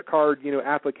 credit card,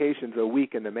 applications a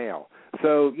week in the mail.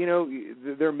 So,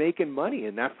 they're making money,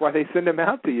 and that's why they send them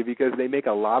out to you, because they make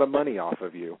a lot of money off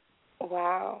of you.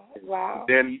 Wow.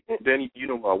 Then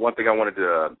one thing I wanted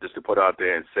to just to put out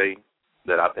there and say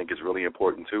that I think is really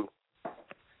important too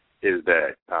is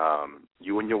that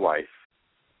you and your wife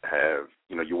have,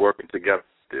 you're working together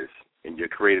this, and you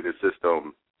created a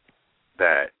system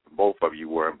that both of you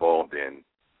were involved in,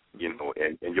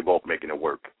 and you're both making it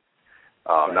work.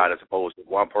 Right. Not as opposed to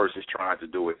one person's trying to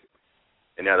do it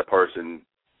and the other person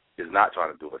is not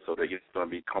trying to do it. So there's going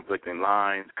to be conflicting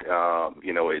lines.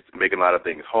 It's making a lot of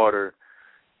things harder.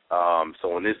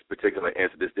 So in this particular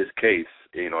instance, this case,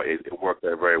 it worked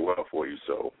out very well for you.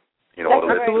 So,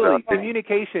 absolutely.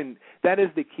 Communication, that is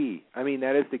the key.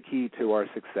 That is the key to our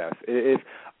success. If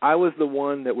I was the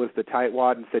one that was the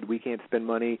tightwad and said we can't spend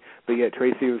money, but yet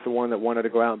Tracy was the one that wanted to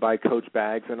go out and buy Coach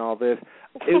bags and all this,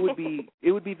 it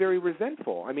would be very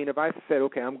resentful. If I said,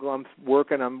 okay, I'm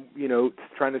working, I'm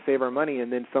trying to save our money,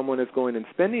 and then someone is going and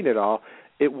spending it all,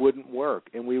 it wouldn't work,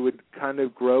 and we would kind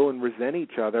of grow and resent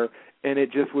each other, and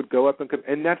it just would go up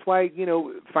and that's why,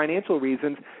 financial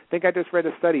reasons. I think I just read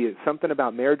a study. It's something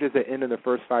about marriages that end in the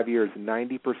first 5 years,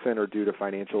 90% are due to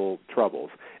financial troubles.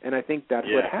 And I think that's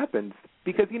what happens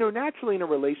because, naturally in a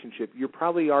relationship, you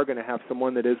probably are going to have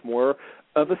someone that is more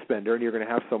of a spender and you're going to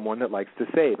have someone that likes to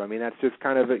save. I mean, that's just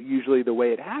kind of usually the way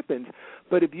it happens.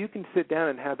 But if you can sit down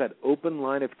and have that open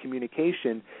line of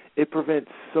communication, it prevents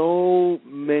so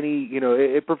many,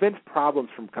 it prevents problems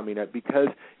from coming up because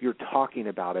you're talking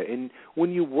about it. And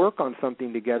when you work on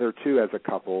something together, too, as a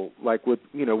couple, like with,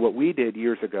 what we did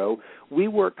years ago, we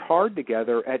worked hard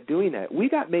together at doing that. We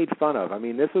got made fun of. I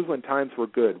mean, this was when times were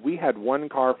good. We had one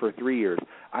car for 3 years.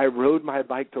 I rode my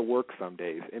bike to work some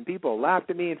days, and people laughed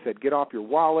at me and said, get off your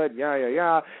wallet,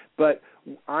 But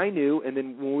I knew, and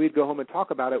then when we'd go home and talk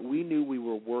about it, we knew we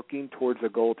were working towards a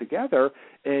goal together.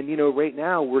 And, right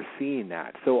now we're seeing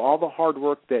that. So all the hard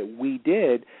work that we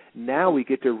did, now we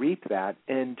get to reap that.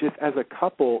 And just as a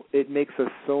couple, it makes us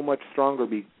so much stronger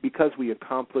because we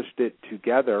accomplished it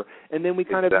together. And then we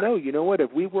kind of know,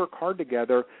 if we work hard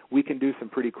together, we can do some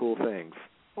pretty cool things.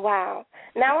 Wow.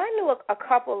 Now, I knew a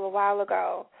couple a while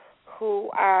ago who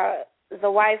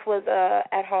the wife was a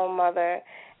at-home mother.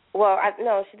 Well,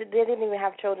 they didn't even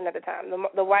have children at the time.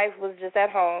 The wife was just at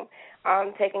home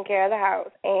taking care of the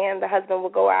house, and the husband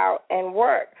would go out and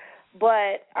work.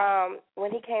 But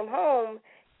when he came home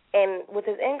and with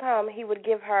his income, he would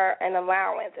give her an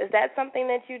allowance. Is that something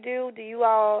that you do? Do you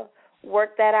all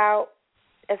work that out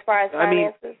as far as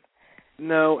finances?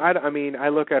 No, I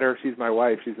look at her. She's my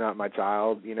wife. She's not my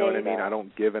child. You know what I mean? I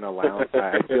don't give an allowance.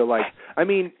 I feel like,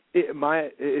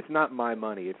 it's not my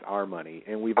money. It's our money,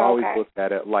 and we've always looked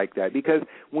at it like that. Because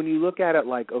when you look at it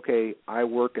like, okay, I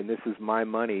work and this is my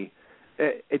money,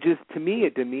 it just, to me,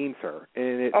 it demeans her.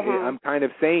 And I'm kind of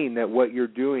saying that what you're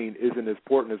doing isn't as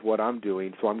important as what I'm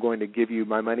doing, so I'm going to give you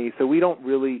my money. So we don't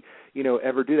really,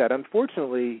 ever do that.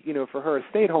 Unfortunately, for her, a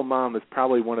stay-at-home mom is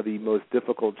probably one of the most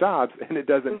difficult jobs, and it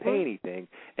doesn't pay anything.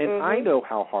 And I know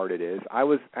how hard it is. I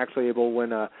was actually able,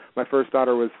 when my first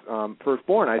daughter was first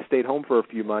born, I stayed home for a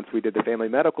few months. We did the Family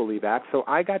Medical Leave Act, so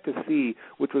I got to see,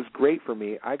 which was great for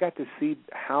me, I got to see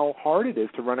how hard it is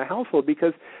to run a household,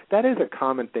 because that is a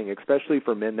common thing, especially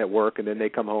for men that work, and then they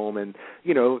come home, and,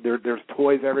 there's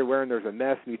toys everywhere, and there's a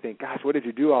mess, and you think, gosh, what did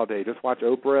you do all day? Just watch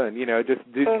Oprah and, just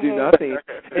do nothing.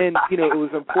 And it was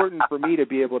important for me to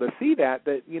be able to see that,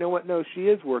 no, she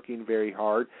is working very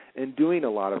hard and doing a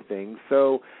lot of things.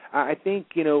 So I think,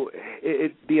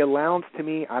 the allowance to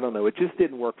me, I don't know, it just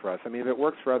didn't work for us. I mean, if it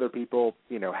works for other people,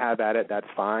 have at it, that's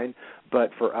fine.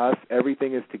 But for us,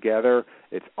 everything is together.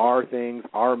 It's our things,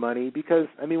 our money, because,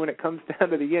 when it comes down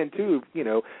to the end, too,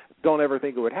 don't ever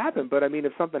think it would happen. But,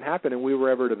 if something happened and we were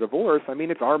ever to divorce,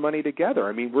 it's our money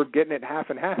together. We're getting it half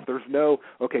and half. There's no,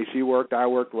 okay, she worked, I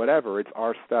worked, whatever. It's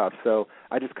our stuff. So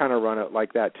I just kind of run it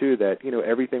like that, too, that,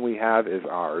 everything we have is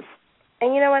ours.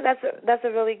 And you know what? That's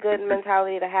a really good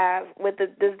mentality to have with this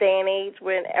day and age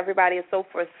when everybody is so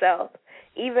for self.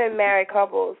 Even married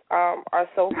couples are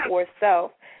so for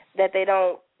self that they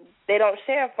don't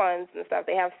share funds and stuff.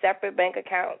 They have separate bank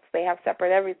accounts. They have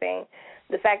separate everything.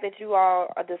 The fact that you all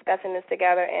are discussing this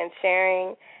together and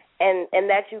sharing, and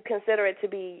that you consider it to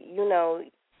be,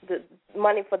 the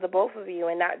money for the both of you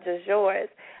and not just yours,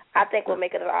 I think will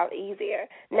make it a lot easier.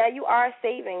 Now, you are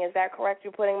saving. Is that correct?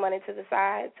 You're putting money to the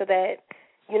side so that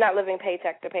you're not living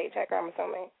paycheck to paycheck, I'm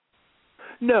assuming.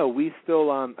 No, we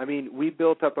still, we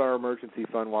built up our emergency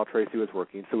fund while Tracy was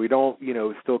working, so we don't,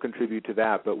 still contribute to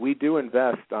that. But we do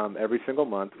invest every single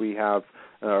month. We have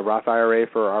a Roth IRA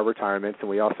for our retirements, and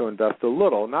we also invest a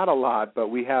little, not a lot, but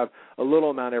we have a little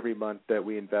amount every month that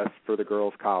we invest for the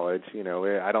girls' college.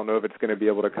 I don't know if it's going to be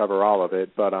able to cover all of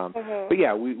it, but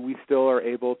yeah, we still are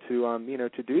able to,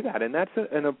 to do that. And that's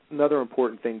another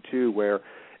important thing, too, where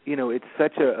it's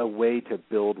such a way to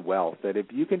build wealth that if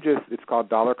you can it's called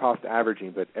dollar cost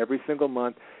averaging, but every single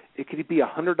month it could be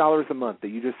 $100 a month that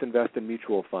you just invest in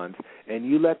mutual funds, and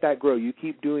you let that grow. You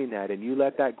keep doing that, and you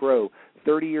let that grow.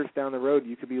 30 years down the road,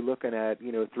 you could be looking at,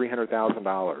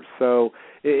 $300,000. So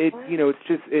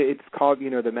it's called,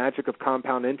 the magic of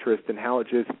compound interest, and how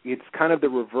it's kind of the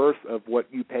reverse of what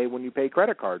you pay when you pay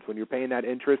credit cards. When you're paying that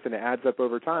interest and it adds up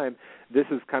over time, this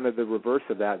is kind of the reverse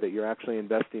of that you're actually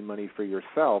investing money for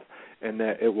yourself, and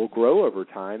that it will grow over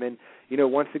time. And,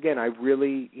 once again, I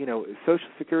really, Social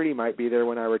Security might be there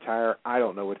when I retire. I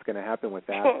don't know what's going to happen with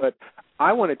that, but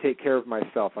I want to take care of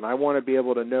myself, and I want to be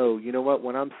able to know,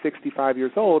 when I'm 65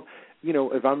 years old,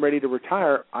 if I'm ready to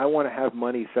retire, I want to have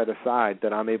money set aside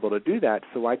that I'm able to do that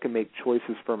so I can make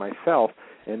choices for myself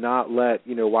and not let,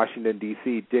 Washington,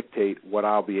 D.C. dictate what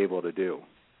I'll be able to do.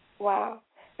 Wow.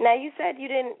 Now, you said you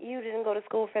didn't go to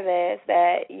school for this,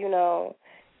 that,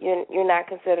 you're not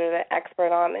considered an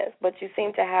expert on this, but you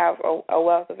seem to have a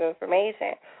wealth of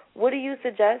information. What do you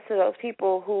suggest to those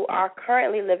people who are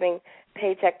currently living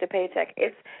paycheck to paycheck?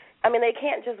 They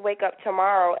can't just wake up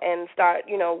tomorrow and start,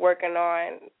 working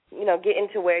on, getting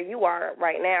to where you are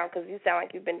right now, because you sound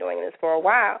like you've been doing this for a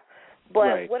while.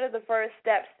 But What are the first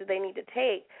steps that they need to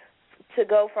take to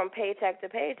go from paycheck to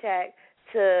paycheck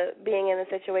to being in the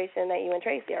situation that you and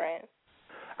Tracy are in?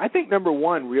 I think, number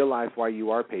one, realize why you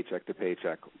are paycheck to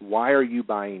paycheck. Why are you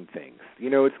buying things?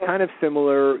 It's kind of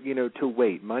similar, to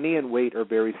weight. Money and weight are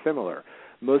very similar.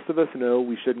 Most of us know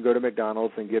we shouldn't go to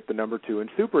McDonald's and get the number 2 and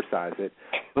supersize it,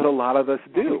 but a lot of us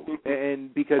do,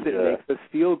 and because it makes us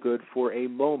feel good for a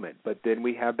moment, but then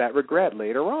we have that regret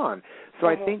later on. So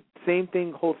I think same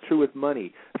thing holds true with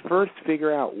money. First,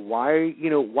 figure out why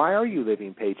are you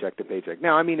living paycheck to paycheck?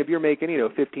 Now, if you're making,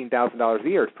 $15,000 a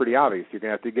year, it's pretty obvious. You're going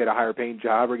to have to get a higher paying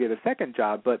job or get a second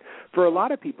job. But for a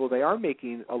lot of people, they are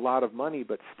making a lot of money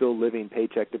but still living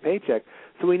paycheck to paycheck.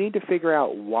 So we need to figure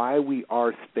out why we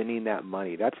are spending that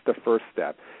money. That's the first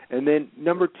step. And then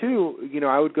number 2,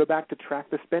 I would go back to track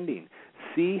the spending.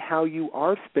 See how you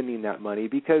are spending that money,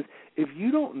 because if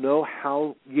you don't know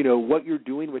how, what you're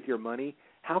doing with your money,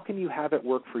 how can you have it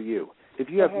work for you? If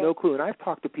you have no clue, and I've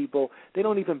talked to people, they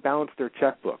don't even balance their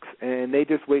checkbooks, and they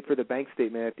just wait for the bank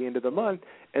statement at the end of the month,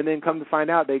 and then come to find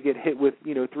out they get hit with,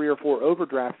 3 or 4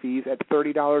 overdraft fees at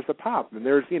 $30 a pop, and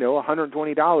there's,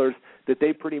 $120 that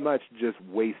they pretty much just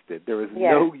wasted. There is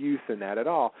no use in that at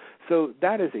all. So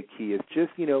that is a key, is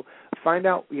just, find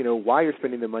out, why you're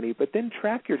spending the money, but then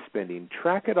track your spending.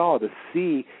 Track it all to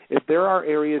see if there are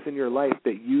areas in your life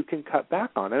that you can cut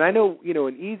back on. And I know,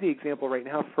 an easy example right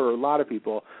now for a lot of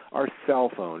people are cell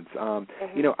phones.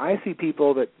 I see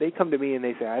people that they come to me and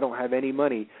they say, I don't have any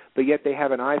money, but yet they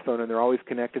have an iPhone and they're always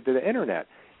connected to the Internet.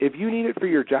 If you need it for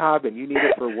your job and you need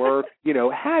it for work,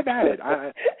 have at it.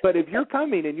 But if you're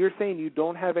coming and you're saying you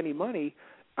don't have any money,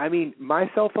 my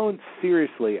cell phone,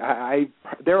 seriously,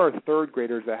 there are third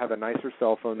graders that have a nicer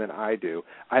cell phone than I do.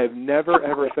 I have never,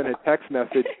 ever sent a text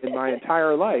message in my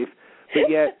entire life, but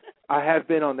yet I have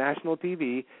been on national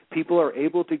TV. People are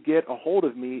able to get a hold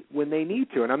of me when they need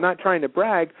to. And I'm not trying to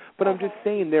brag, but I'm just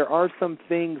saying there are some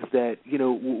things that,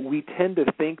 we tend to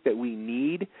think that we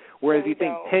need, whereas you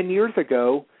think 10 years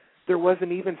ago, there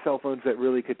wasn't even cell phones that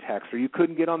really could text, or you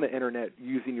couldn't get on the Internet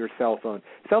using your cell phone.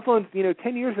 Cell phones,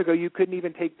 10 years ago, you couldn't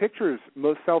even take pictures.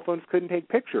 Most cell phones couldn't take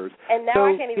pictures. And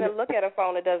now I can't even look at a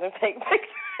phone that doesn't take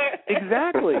pictures.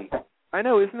 Exactly. I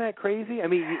know, isn't that crazy?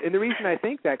 And the reason I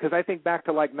think that, because I think back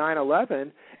to like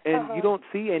 9/11, and you don't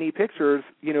see any pictures,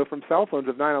 from cell phones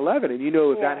of 9/11, and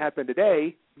if that happened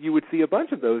today, you would see a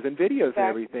bunch of those and videos and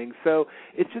everything. So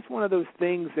it's just one of those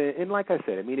things, and like I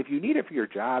said, if you need it for your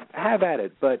job, have at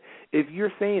it. But if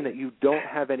you're saying that you don't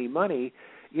have any money,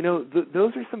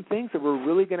 those are some things that we're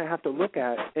really going to have to look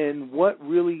at, and what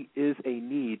really is a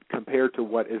need compared to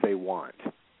what is a want.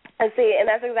 And see, and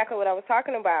that's exactly what I was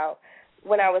talking about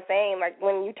when I was saying, like,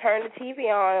 when you turn the TV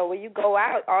on or when you go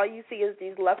out, all you see is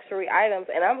these luxury items.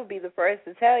 And I'm going to be the first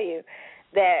to tell you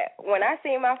that when I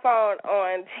see my phone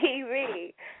on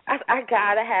TV, I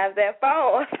got to have that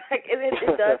phone. Like,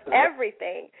 it does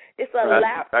everything. It's a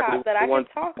laptop that I can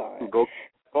talk on. Go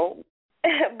phone.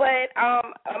 But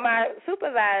my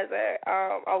supervisor,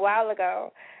 a while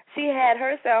ago, she had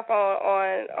her cell phone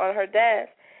on her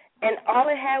desk, and all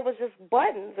it had was just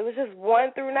buttons. It was just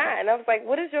 1 through 9. I was like,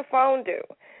 what does your phone do?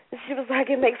 And she was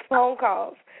like, it makes phone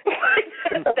calls.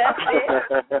 That's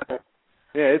it.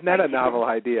 Yeah, isn't that a novel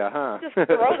idea, huh? Just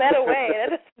throw that away.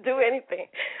 That doesn't do anything.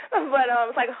 But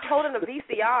it's like holding a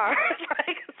VCR.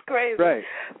 It's crazy. Right.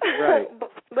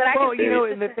 But I can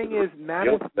see and the thing is,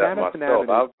 Madison myself,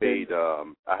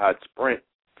 Avenue. I had Sprint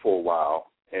for a while,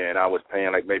 and I was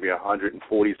paying like maybe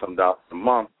 $140-some a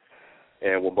month.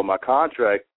 And when my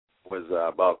contract was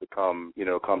about to come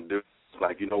due,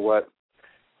 like, you know what?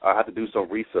 I had to do some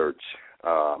research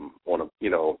on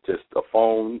just a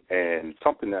phone and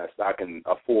something that I can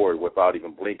afford without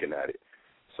even blinking at it.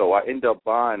 So I ended up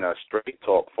buying a Straight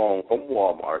Talk phone from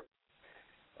Walmart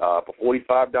for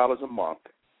 $45 a month.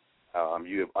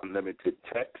 You have unlimited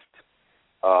text.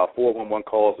 411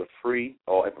 calls are free.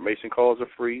 All information calls are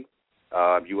free.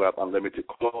 You have unlimited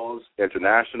calls,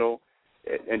 international,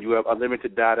 and you have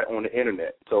unlimited data on the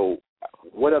Internet. So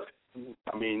what else?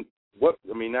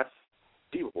 That's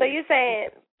achievable. So you're saying,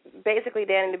 basically,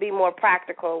 Danny, to be more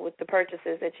practical with the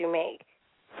purchases that you make.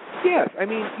 Yes, I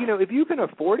mean, if you can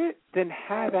afford it, then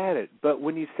have at it. But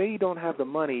when you say you don't have the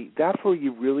money, that's where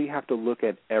you really have to look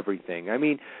at everything. I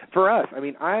mean, for us,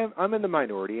 I'm in the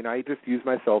minority, and I just use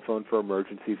my cell phone for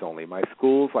emergencies only. My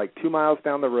school's like 2 miles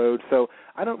down the road, so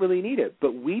I don't really need it.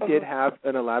 But we did have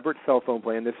an elaborate cell phone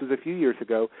plan. This was a few years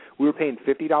ago. We were paying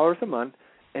 $50 a month,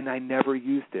 and I never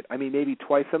used it. I mean, maybe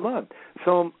twice a month.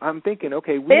 So I'm thinking,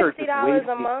 okay, we are just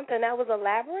 $50 a month, and that was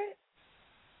elaborate?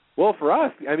 Well, for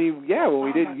us, I mean, yeah, when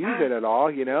we didn't use it at all,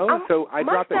 so I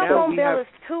dropped it down. My cell phone bill is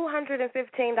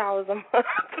 $215 a month.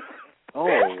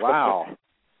 Oh, wow.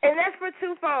 And that's for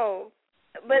 2 phones.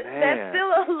 But Man. That's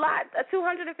still a lot,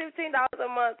 $215 a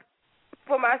month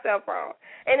for my cell phone.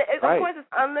 And, right. Of course, it's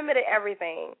unlimited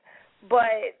everything.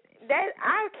 But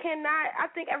I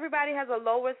think everybody has a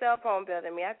lower cell phone bill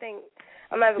than me. I think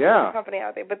I'm not even a company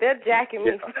out there, but they're jacking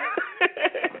me.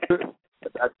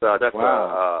 That's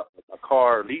wow. a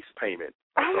car lease payment.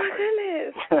 Oh, my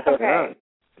goodness. Okay.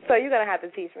 So you're going to have to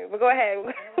teach me. But go ahead.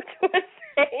 What you were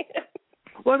saying?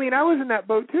 Well, I mean, I was in that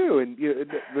boat too, and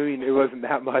it wasn't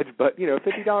that much, but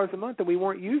 $50 a month, and we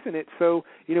weren't using it, so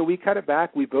we cut it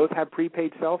back. We both have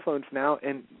prepaid cell phones now,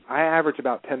 and I average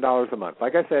about $10 a month.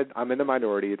 Like I said, I'm in the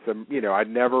minority. It's I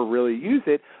never really use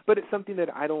it, but it's something that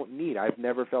I don't need. I've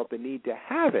never felt the need to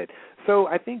have it. So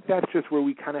I think that's just where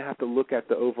we kind of have to look at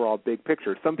the overall big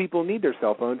picture. Some people need their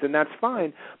cell phones, and that's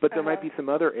fine, but there might be some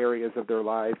other areas of their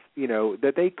lives,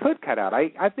 that they could cut out.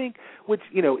 I think, which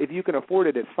if you can afford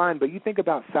it, it's fine. But you think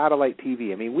about satellite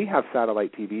TV. I mean, we have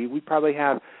satellite TV. We probably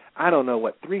have,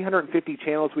 350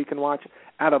 channels we can watch.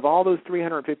 Out of all those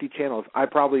 350 channels, I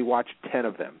probably watch 10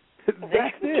 of them.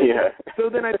 That's it. Yeah. So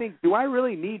then I think, do I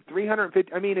really need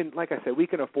 350? I mean, and like I said, we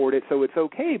can afford it, so it's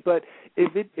okay. But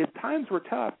if times were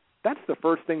tough, that's the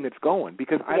first thing that's going,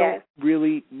 because I don't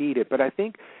really need it. But I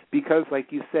think because, like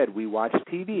you said, we watch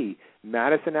TV,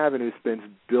 Madison Avenue spends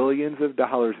billions of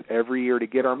dollars every year to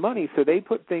get our money, so they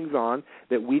put things on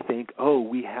that we think,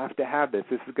 we have to have this.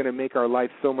 This is going to make our life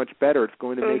so much better. It's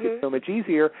going to make it so much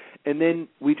easier. And then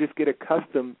we just get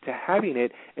accustomed to having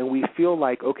it, and we feel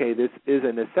like, okay, this is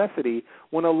a necessity,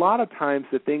 when a lot of times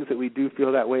the things that we do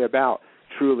feel that way about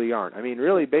truly aren't. I mean,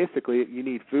 really, basically, you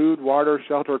need food, water,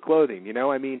 shelter, clothing.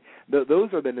 I mean,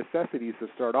 those are the necessities to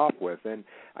start off with. And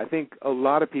I think a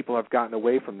lot of people have gotten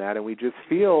away from that, and we just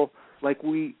feel like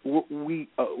we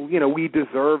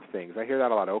deserve things. I hear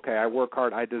that a lot. Okay, I work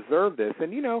hard, I deserve this.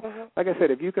 And, like I said,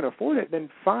 if you can afford it, then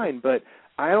fine. But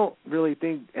I don't really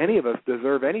think any of us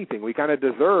deserve anything. We kind of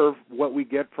deserve what we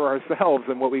get for ourselves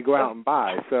and what we go out and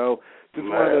buy. So just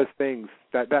one of those things,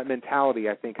 that mentality,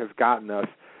 I think, has gotten us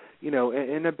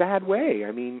in a bad way.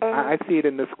 I mean, I see it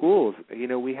in the schools.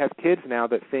 We have kids now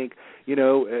that think,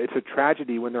 it's a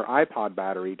tragedy when their iPod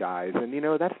battery dies, and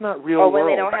that's not real world. Or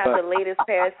when they don't have the latest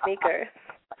pair of sneakers.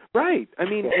 Right. I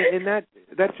mean, and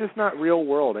that's just not real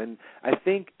world. And I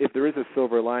think if there is a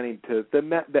silver lining to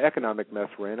the economic mess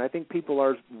we're in, I think people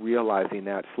are realizing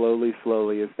that slowly,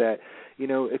 is that,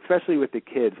 especially with the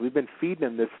kids, we've been feeding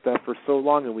them this stuff for so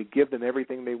long, and we give them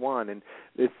everything they want, and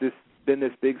it's been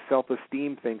this big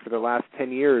self-esteem thing for the last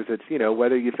 10 years. It's,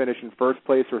 whether you finish in first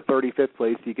place or 35th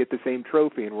place, you get the same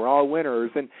trophy, and we're all winners.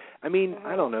 And, I mean,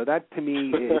 I don't know. That, to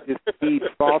me, it just feeds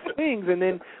false things. And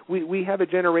then we have a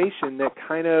generation that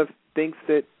kind of thinks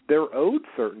that they're owed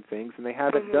certain things, and they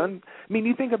haven't done. I mean,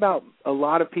 you think about a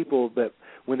lot of people that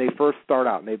when they first start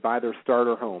out and they buy their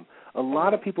starter home, a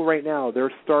lot of people right now,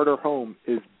 their starter home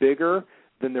is bigger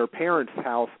than their parents'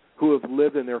 house, who have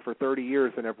lived in there for 30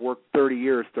 years and have worked 30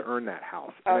 years to earn that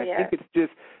house. And I think it's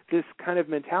just this kind of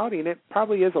mentality, and it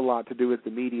probably is a lot to do with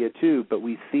the media too, but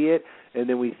we see it, and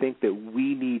then we think that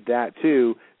we need that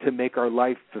too to make our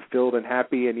life fulfilled and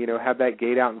happy and, have that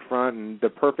gate out in front and the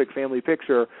perfect family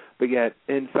picture, but yet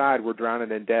inside we're drowning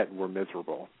in debt and we're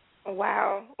miserable.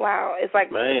 Wow. It's like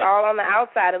it's all on the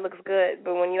outside, it looks good,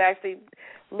 but when you actually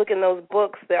look in those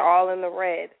books, they're all in the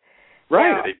red.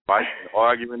 Right. Now, they fight and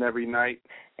arguing every night.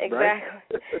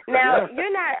 Exactly. Right? Now,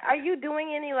 are you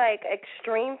doing any,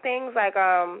 extreme things,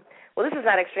 well, this is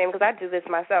not extreme because I do this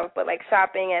myself, but,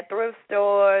 shopping at thrift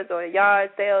stores or yard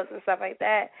sales and stuff like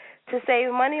that to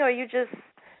save money, or are you just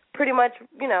pretty much,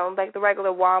 like the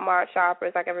regular Walmart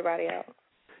shoppers like everybody else?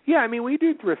 Yeah, I mean, we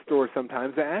do thrift stores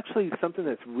sometimes. Actually, something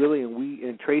that's really,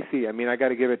 and Tracy, I mean, I got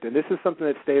to give it to, this is something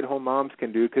that stay-at-home moms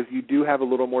can do because you do have a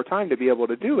little more time to be able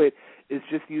to do it, is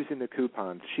just using the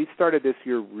coupons. She started this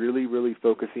year really, really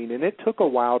focusing, and it took a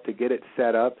while to get it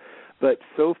set up, but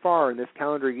so far in this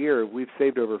calendar year, we've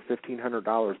saved over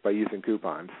 $1,500 by using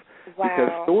coupons. Wow.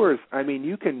 Because stores, I mean,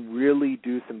 you can really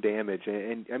do some damage.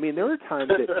 And I mean, there are times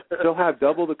that they'll have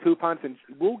double the coupons, and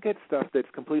we'll get stuff that's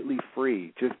completely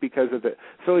free just because of it.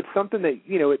 So it's something that,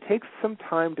 it takes some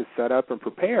time to set up and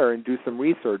prepare and do some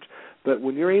research. But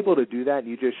when you're able to do that and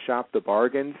you just shop the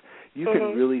bargains, you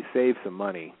can really save some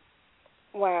money.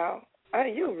 Wow. Are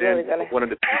you really going to one of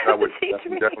the things I would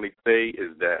definitely say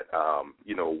is that,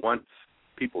 once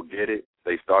people get it,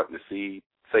 they starting to see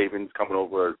savings coming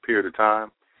over a period of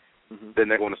time, then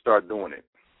they're going to start doing it.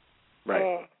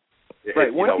 Right.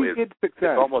 Right. Once you get success.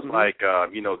 It's almost like,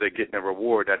 they're getting a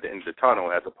reward at the end of the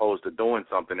tunnel as opposed to doing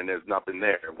something and there's nothing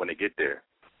there when they get there.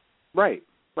 Right.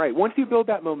 Right. Once you build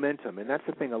that momentum, and that's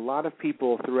the thing, a lot of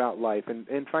people throughout life,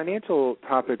 and financial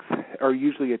topics are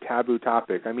usually a taboo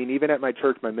topic. I mean, even at my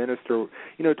church, my minister,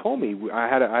 told me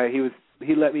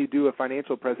he let me do a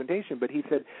financial presentation, but he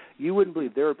said, you wouldn't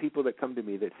believe, there are people that come to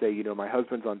me that say, my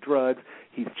husband's on drugs,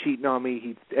 he's cheating on me,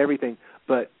 he's everything,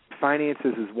 but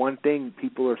finances is one thing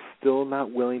people are still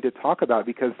not willing to talk about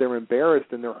because they're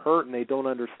embarrassed and they're hurt and they don't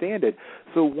understand it.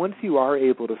 So once you are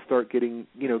able to start getting,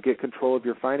 get control of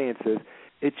your finances,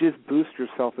 it just boosts your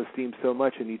self-esteem so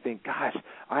much, and you think, gosh,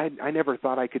 I never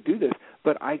thought I could do this,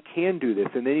 but I can do this.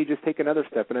 And then you just take another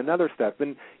step and another step.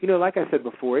 And, like I said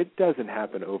before, it doesn't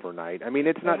happen overnight. I mean,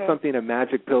 it's not something, a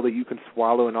magic pill that you can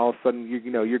swallow and all of a sudden,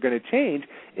 you're going to change.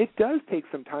 It does take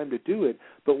some time to do it,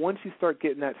 but once you start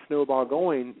getting that snowball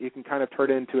going, it can kind of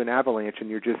turn it into an avalanche, and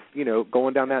you're just,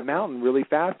 going down that mountain really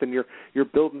fast, and you're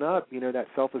building up, that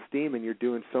self-esteem, and you're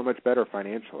doing so much better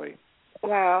financially.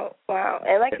 Wow.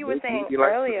 And like you were saying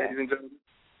earlier,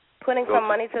 putting some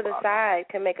money to the side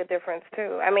can make a difference,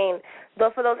 too. I mean,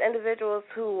 for those individuals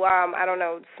who,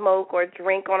 smoke or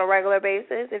drink on a regular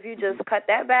basis, if you just cut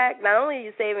that back, not only are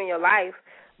you saving your life,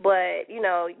 but,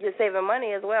 you're saving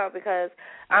money as well because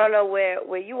I don't know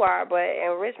where you are, but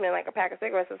in Richmond, like a pack of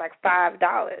cigarettes is like $5.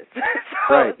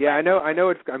 Right. Yeah, I know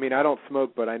it's, I mean, I don't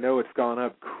smoke, but I know it's gone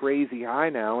up crazy high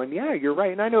now. And, yeah, you're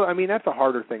right. And I know, I mean, that's a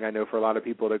harder thing, I know, for a lot of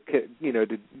people to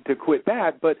quit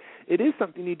that. But it is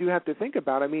something you do have to think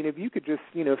about. I mean, if you could just,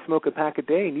 smoke a pack a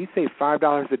day and you save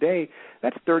 $5 a day,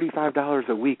 that's $35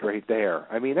 a week right there.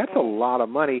 I mean, that's a lot of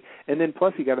money. And then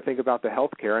plus you got to think about the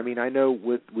health care. I mean, I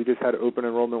know we just had open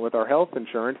enrollment with our health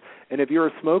insurance, and if you're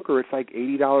a smoker, it's like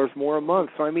 $80 more a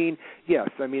month. So, I mean, yes,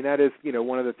 I mean, that is,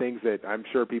 one of the things that I'm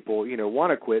sure people,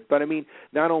 want to quit. But, I mean,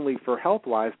 not only for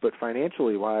health-wise, but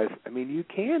financially-wise, I mean, you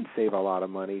can save a lot of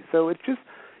money. So it's just,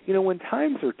 when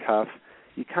times are tough,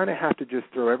 you kind of have to just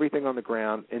throw everything on the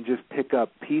ground and just pick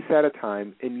up piece at a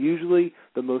time. And usually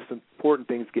the most important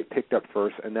things get picked up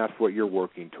first, and that's what you're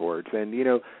working towards. And,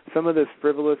 some of those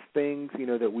frivolous things,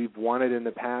 that we've wanted in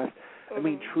the past, I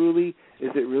mean, truly,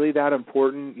 is it really that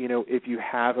important, if you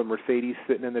have a Mercedes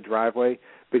sitting in the driveway,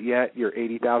 but yet you're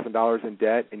 $80,000 in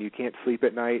debt and you can't sleep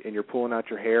at night and you're pulling out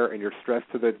your hair and you're stressed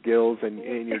to the gills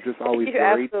and you're just always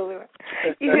worried? Absolutely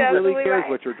right. Who really cares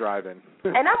what you're driving?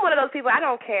 And I'm one of those people, I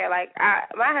don't care. Like,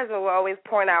 my husband will always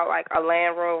point out, like, a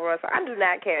Land Rover. So I do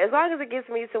not care. As long as it gets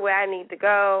me to where I need to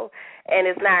go and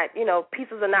it's not,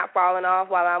 pieces are not falling off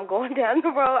while I'm going down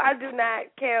the road, I do not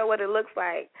care what it looks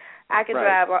like. I can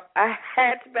drive a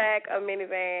hatchback, a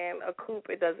minivan, a coupe.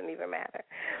 It doesn't even matter.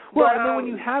 Well, and then when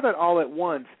you have it all at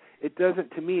once, it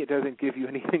doesn't give you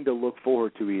anything to look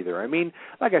forward to either. I mean,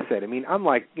 like I said, I'm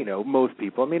like, most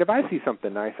people. I mean, if I see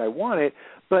something nice, I want it,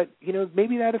 but,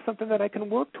 maybe that is something that I can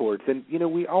work towards. And,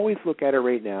 we always look at it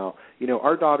right now.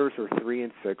 Our daughters are 3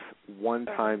 and 6 one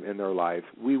time in their lives.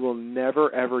 We will never,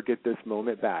 ever get this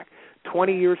moment back.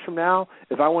 20 years from now,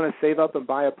 if I want to save up and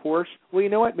buy a Porsche, well, you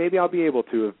know what? Maybe I'll be able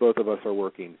to if both of us are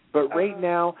working. But right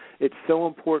now, it's so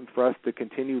important for us to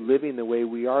continue living the way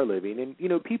we are living.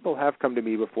 And, people have come to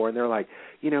me before, and they're like,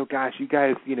 gosh, you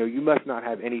guys, you must not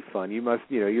have any fun. You must,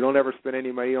 you don't ever spend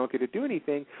any money. You don't get to do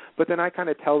anything. But then I kind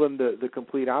of tell them the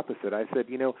complete opposite. I said,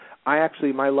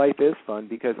 my life is fun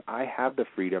because I have the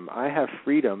freedom. I have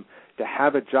freedom to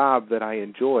have a job that I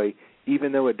enjoy,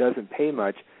 even though it doesn't pay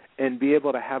much, and be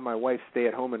able to have my wife stay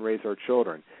at home and raise our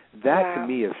children. That, to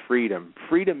me, is freedom.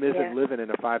 Freedom isn't living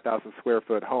in a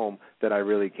 5,000-square-foot home that I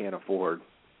really can't afford.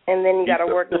 And then you got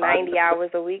to work 90 hours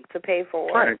a week to pay for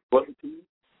it. Right.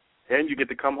 And you get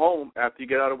to come home after you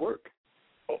get out of work.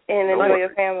 And enjoy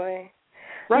your family.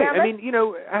 Right. I mean,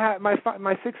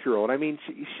 my 6-year-old, I mean,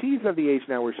 she's of the age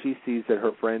now where she sees that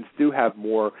her friends do have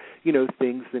more,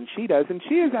 things than she does. And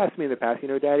she has asked me in the past,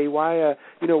 Daddy, why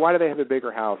do they have a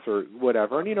bigger house or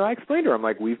whatever? And, I explained to her, I'm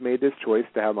like, we've made this choice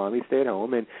to have Mommy stay at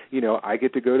home. And, I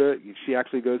get to she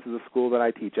actually goes to the school that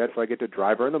I teach at, so I get to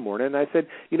drive her in the morning. And I said,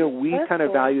 we kind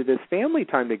of value this family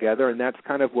time together, and that's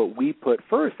kind of what we put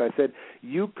first. I said,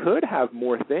 you could have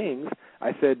more things.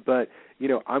 I said, but,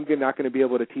 I'm not going to be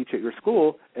able to teach at your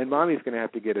school, and Mommy's going to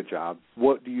have to get a job.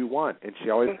 What do you want? And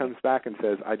she always comes back and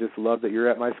says, I just love that you're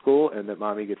at my school and that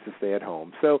Mommy gets to stay at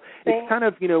home. So it's kind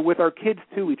of, with our kids,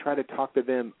 too, we try to talk to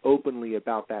them openly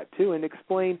about that, too, and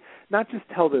explain, not just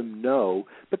tell them no,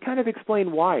 but kind of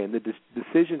explain why and the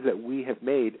decisions that we have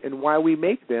made and why we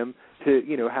make them to,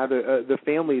 have the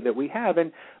family that we have.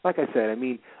 And like I said, I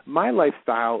mean, my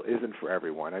lifestyle isn't for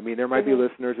everyone. I mean, there might be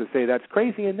listeners that say that's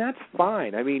crazy, and that's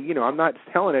fine. I mean, I'm not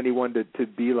telling anyone to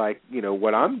be like,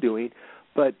 what I'm doing,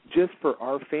 but just for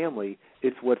our family,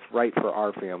 it's what's right for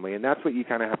our family. And that's what you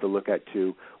kind of have to look at,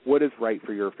 too. What is right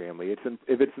for your family? If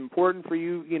it's important for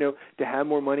you, to have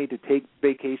more money to take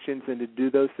vacations and to do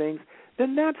those things,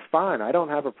 then that's fine. I don't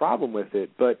have a problem with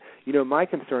it. But, my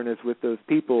concern is with those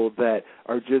people that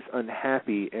are just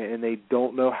unhappy and they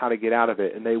don't know how to get out of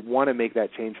it and they want to make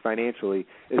that change financially.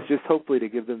 It's just hopefully to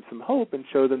give them some hope and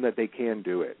show them that they can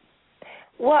do it.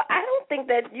 Well, I don't think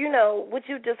that, what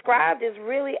you described is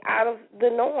really out of the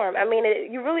norm. I mean,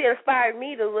 you really inspired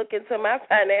me to look into my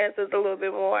finances a little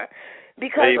bit more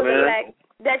because of the fact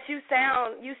that you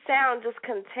sound just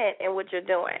content in what you're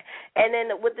doing. And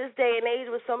then with this day and age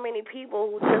with so many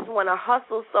people who just want to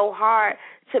hustle so hard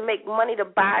to make money to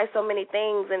buy so many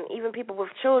things, and even people with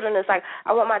children, it's like,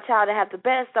 I want my child to have the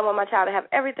best, I want my child to have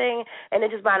everything, and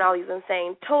they're just buying all these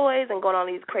insane toys and going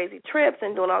on these crazy trips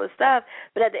and doing all this stuff.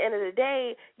 But at the end of the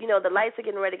day, the lights are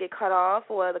getting ready to get cut off,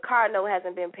 or the car note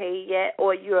hasn't been paid yet,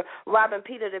 or you're robbing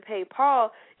Peter to pay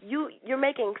Paul. You're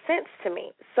making sense to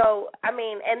me. So, I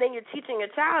mean, and then you're teaching your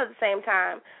child at the same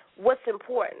time what's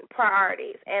important,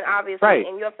 priorities. And obviously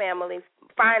in your family,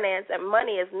 finance and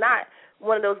money is not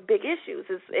one of those big issues.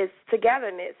 It's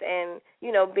togetherness and,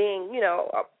 being,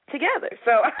 together.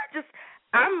 So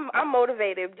I'm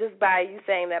motivated just by you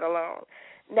saying that alone.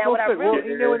 Now, what I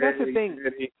really... Well, and that's the thing.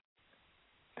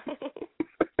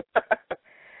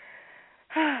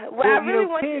 Well, I really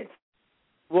want kids... you...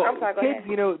 Well, I'm sorry, kids,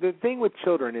 the thing with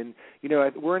children, and,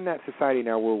 we're in that society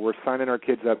now where we're signing our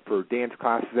kids up for dance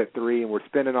classes at 3 and we're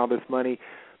spending all this money,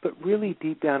 but really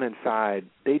deep down inside,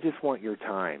 they just want your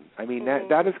time. I mean,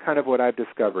 that is kind of what I've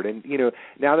discovered. And,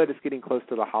 now that it's getting close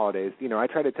to the holidays, I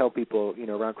try to tell people,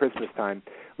 around Christmas time,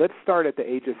 let's start at the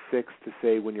age of 6 to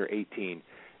say when you're 18.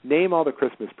 Name all the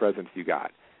Christmas presents you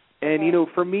got. And,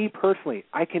 for me personally,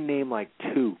 I can name like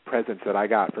 2 presents that I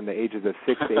got from the ages of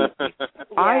 6 to 18.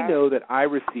 Yeah. I know that I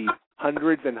received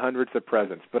hundreds and hundreds of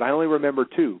presents, but I only remember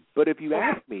 2. But if you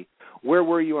ask me, where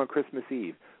were you on Christmas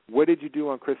Eve? What did you do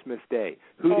on Christmas Day?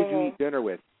 Who did you eat dinner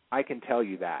with? I can tell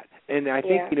you that. And I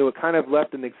think, it kind of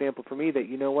left an example for me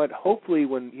that, hopefully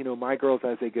when, my girls,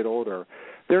 as they get older,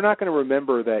 they're not going to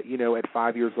remember that, at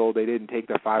 5 years old they didn't take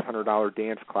the $500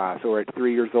 dance class, or at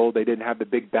 3 years old they didn't have the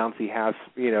big bouncy house,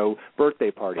 birthday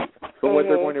party. But what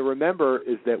they're going to remember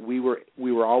is that we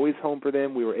were always home for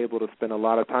them, we were able to spend a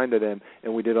lot of time to them,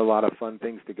 and we did a lot of fun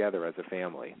things together as a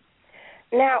family.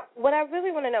 Now, what I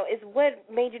really want to know is what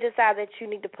made you decide that you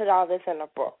need to put all this in a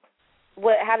book?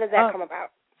 How did that come about?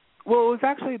 Well, it was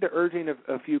actually the urging of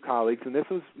a few colleagues, and this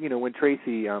was, when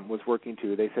Tracy was working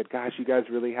too. They said, gosh, you guys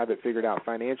really have it figured out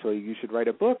financially. You should write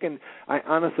a book. And I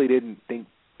honestly didn't think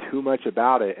too much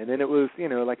about it. And then it was,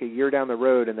 like a year down the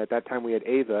road, and at that time we had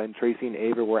Ava, and Tracy and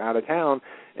Ava were out of town.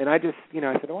 And I just,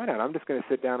 I said, why not? I'm just going to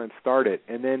sit down and start it.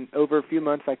 And then over a few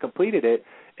months I completed it,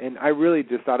 and I really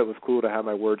just thought it was cool to have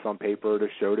my words on paper to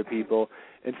show to people.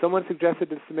 And someone suggested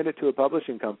to submit it to a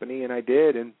publishing company, and I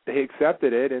did, and they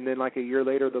accepted it. And then like a year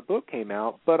later, the book came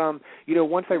out. But,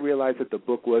 once I realized that the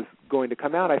book was going to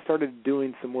come out, I started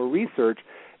doing some more research.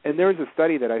 And there's a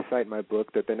study that I cite in my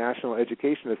book that the National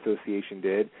Education Association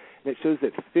did, and it shows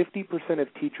that 50% of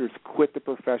teachers quit the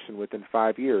profession within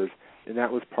 5 years, and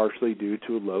that was partially due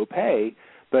to low pay.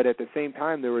 But at the same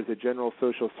time, there was a general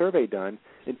social survey done,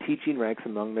 and teaching ranks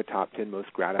among the top 10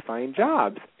 most gratifying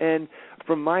jobs. And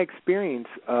from my experience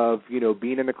of,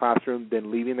 being in the classroom,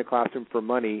 then leaving the classroom for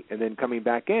money, and then coming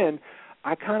back in,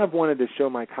 I kind of wanted to show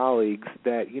my colleagues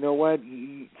that,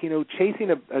 chasing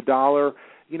a dollar,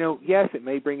 yes, it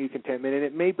may bring you contentment and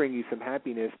it may bring you some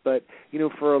happiness, but,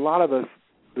 for a lot of us,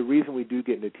 the reason we do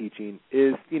get into teaching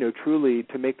is, truly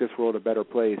to make this world a better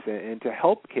place and to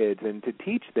help kids and to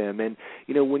teach them. And,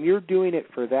 when you're doing it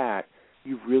for that,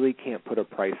 you really can't put a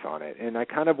price on it. And I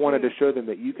kind of wanted to show them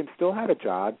that you can still have a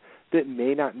job that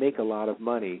may not make a lot of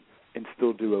money and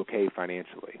still do okay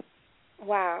financially.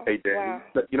 Wow. Hey, Dan,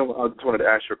 wow. You know, I just wanted to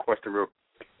ask you a question real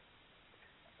quick.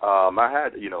 I've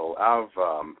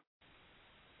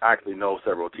actually know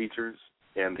several teachers,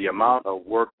 and the amount of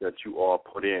work that you all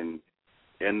put in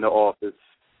the office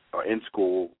or in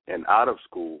school and out of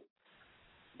school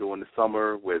during the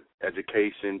summer with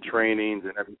education, trainings,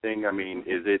 and everything, I mean,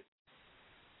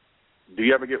 do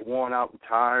you ever get worn out and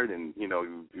tired and, you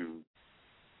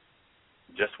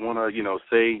just want to,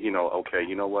 say, okay,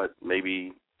 you know what,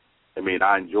 maybe,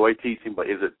 I enjoy teaching, but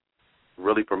is it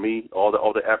really for me, all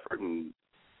the effort and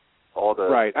all the...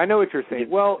 Right, I know what you're saying.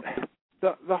 Well,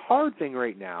 the hard thing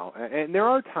right now, and there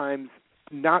are times,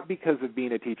 not because of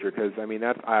being a teacher, because,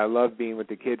 I love being with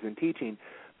the kids and teaching,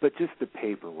 but just the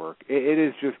paperwork. It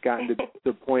has just gotten to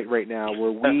the point right now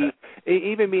where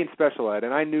even me in special ed,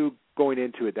 and I knew going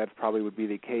into it that probably would be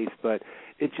the case, but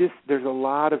there's a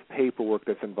lot of paperwork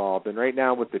that's involved. And right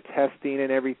now with the testing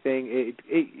and everything,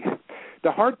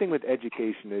 the hard thing with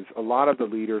education is a lot of the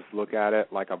leaders look at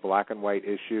it like a black and white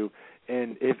issue.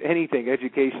 And if anything,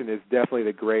 education is definitely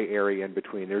the gray area in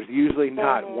between. There's usually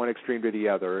not one extreme to the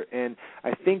other. And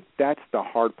I think that's the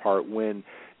hard part when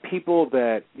people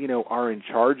that, are in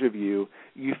charge of you,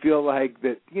 you feel like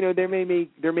that,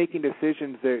 they're making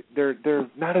decisions that they're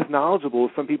not as knowledgeable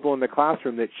as some people in the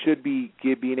classroom that should be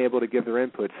being able to give their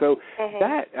input. So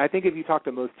that, I think if you talk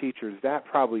to most teachers, that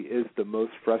probably is the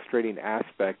most frustrating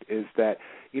aspect, is that,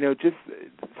 just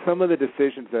some of the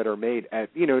decisions that are made at,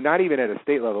 not even at a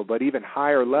state level, but even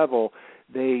higher level,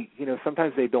 they,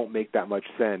 sometimes they don't make that much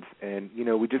sense. And,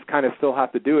 we just kind of still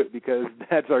have to do it because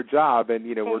that's our job and,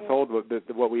 we're told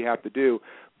what we have to do.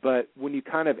 But when you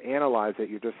kind of analyze it,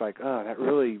 you're just like, oh, that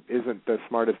really isn't the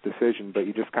smartest decision, but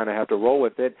you just kind of have to roll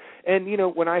with it. And,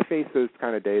 when I face those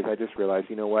kind of days, I just realize,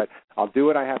 you know what, I'll do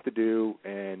what I have to do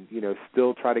and,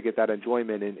 still try to get that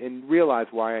enjoyment and realize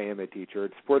why I am a teacher.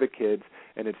 It's for the kids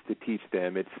and it's to teach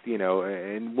them. It's,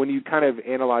 and when you kind of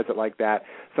analyze it like that,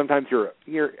 sometimes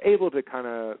you're able to kind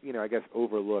of, I guess,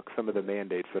 overlook some of the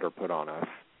mandates that are put on us.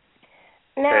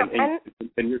 Now,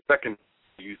 and your second,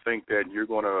 do you think that you're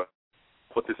going to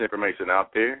put this information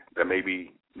out there that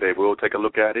maybe they will take a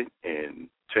look at it and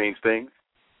change things?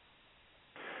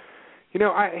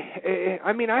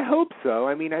 I hope so.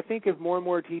 I think if more and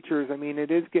more teachers,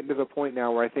 it is getting to the point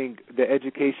now where I think the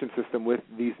education system with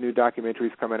these new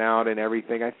documentaries coming out and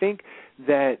everything, I think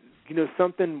that,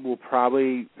 something will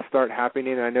probably start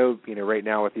happening. I know, right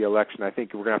now with the election, I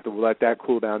think we're going to have to let that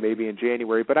cool down maybe in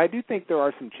January. But I do think there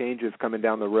are some changes coming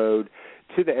down the road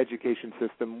to the education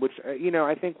system, which,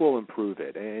 I think will improve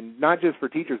it. And not just for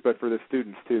teachers, but for the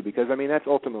students, too, because, that's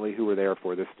ultimately who we're there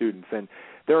for, the students. And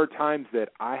there are times that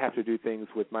I have to do things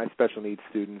with my special needs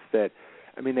students that,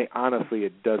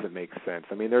 it doesn't make sense.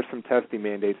 There's some testing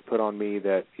mandates put on me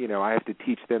that, I have to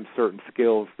teach them certain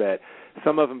skills that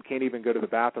some of them can't even go to the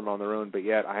bathroom on their own, but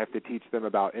yet I have to teach them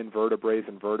about invertebrates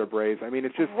and vertebrates.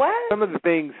 It's just some of the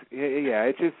things,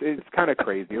 it's kind of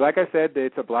crazy. Like I said,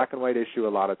 it's a black and white issue a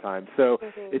lot of times. So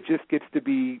it just gets to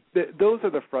be, those are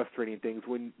the frustrating things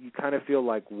when you kind of feel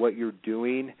like what you're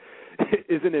doing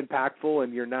isn't impactful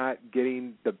and you're not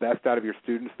getting the best out of your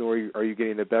students, nor are you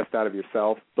getting the best out of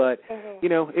yourself. But,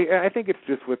 I think it's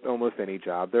just with almost any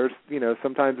job. There's,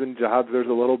 sometimes in jobs there's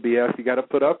a little BS you got to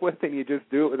put up with, and you just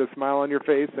do it with a smile on your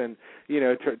face and,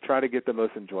 try to get the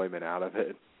most enjoyment out of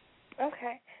it.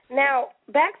 Okay. Now,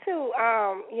 back to,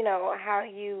 how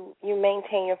you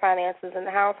maintain your finances in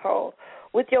the household.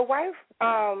 With your wife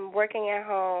working at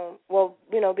home,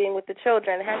 being with the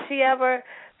children, has she ever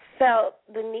felt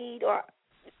the need or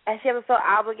has she ever felt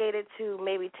obligated to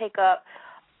maybe take up,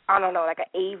 like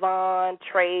an Avon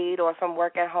trade or some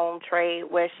work-at-home trade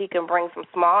where she can bring some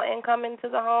small income into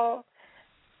the home?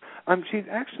 She's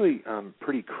actually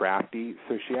pretty crafty,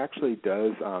 so she actually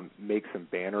does make some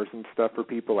banners and stuff for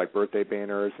people, like birthday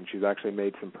banners, and she's actually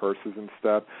made some purses and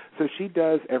stuff. So she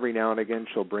does every now and again,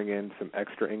 she'll bring in some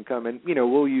extra income, and,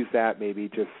 we'll use that maybe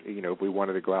just, if we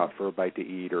wanted to go out for a bite to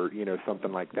eat or,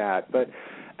 something like that. But,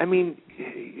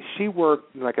 she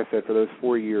worked, like I said, for those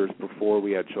 4 years before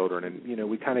we had children, and,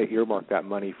 we kind of earmarked that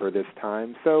money for this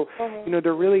time. So,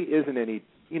 there really isn't any,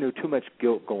 too much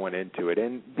guilt going into it.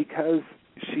 And because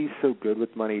she's so good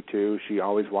with money, too, she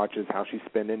always watches how she's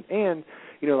spending. And,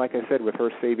 like I said, with her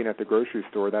saving at the grocery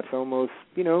store, that's almost,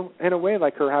 in a way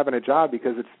like her having a job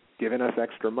because it's giving us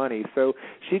extra money. So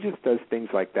she just does things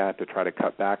like that to try to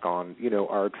cut back on,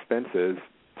 our expenses,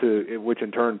 which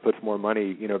in turn puts more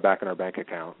money, back in our bank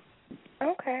account.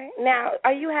 Okay. Now,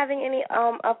 are you having any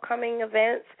upcoming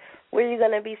events where you're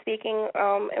going to be speaking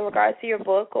in regards to your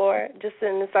book or just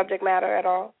in the subject matter at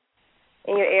all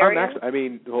in your area?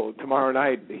 Tomorrow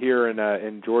night here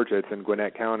in Georgia, it's in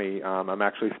Gwinnett County. I'm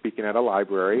actually speaking at a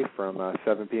library from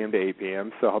 7 p.m. to 8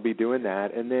 p.m., so I'll be doing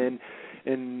that. And then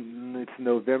it's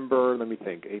November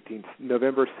 16th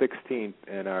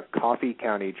in Kofke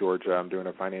County, Georgia. I'm doing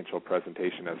a financial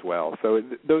presentation as well. So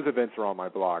those events are on my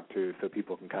blog, too, so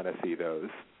people can kind of see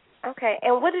those. Okay.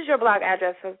 And what is your blog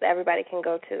address so that everybody can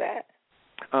go to that?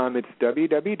 It's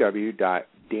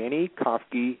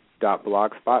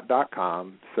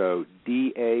www.DannyKofke.blogspot.com. So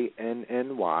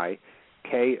DANNYKOF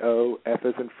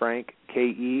as in Frank,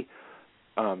 KE,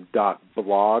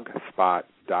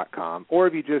 .blogspot.com. Or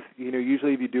if you just,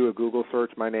 usually if you do a Google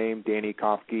search, my name, Danny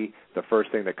Kofke, the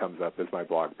first thing that comes up is my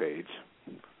blog page.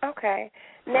 Okay.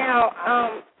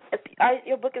 Now,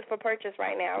 your book is for purchase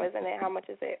right now, isn't it? How much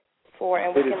is it for,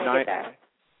 and where can we get that?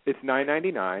 It's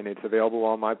 $9.99. It's available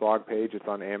on my blog page. It's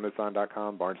on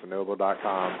Amazon.com,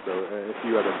 BarnesandNoble.com, so a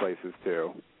few other places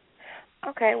too.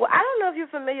 Okay. Well, I don't know if you're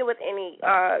familiar with any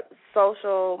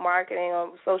social marketing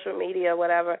or social media or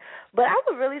whatever, but I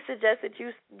would really suggest that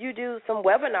you do some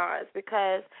webinars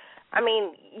because,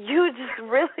 you just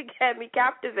really get me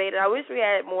captivated. I wish we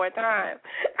had more time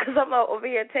because I'm over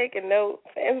here taking notes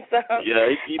and stuff.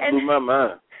 Yeah, he blew my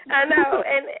mind. I know,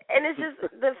 and it's just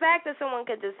the fact that someone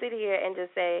could just sit here and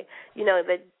just say,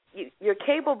 that you're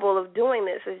capable of doing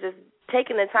this is just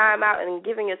taking the time out and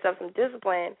giving yourself some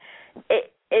discipline.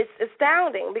 It's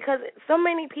astounding because so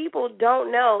many people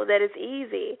don't know that it's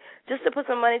easy just to put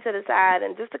some money to the side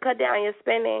and just to cut down your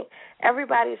spending.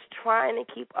 Everybody's trying to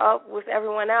keep up with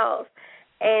everyone else.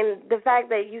 And the fact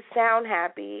that you sound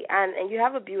happy and you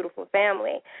have a beautiful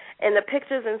family and the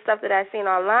pictures and stuff that I've seen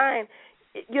online,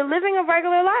 you're living a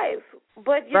regular life,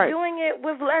 but you're doing it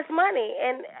with less money.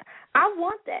 And I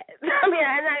want that.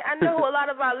 I know a lot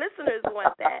of our listeners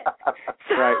want that.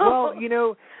 So. Right. Well,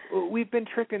 we've been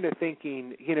tricked into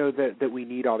thinking, that we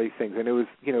need all these things. And it was,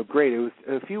 great. It was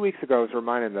a few weeks ago I was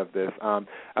reminded of this. I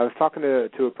was talking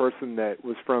to a person that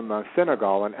was from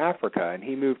Senegal in Africa, and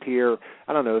he moved here,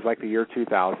 I don't know, it was like the year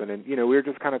 2000. And, we were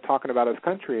just kind of talking about his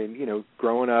country and,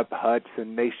 growing up, huts,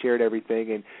 and they shared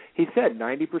everything. And he said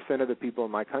 90% of the people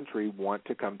in my country want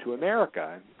to come to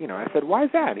America. And, I said, why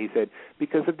is that? And he said,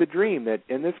 because of the dream that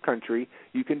in this country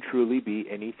you can truly be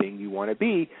anything you want to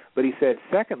be. But he said,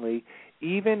 secondly,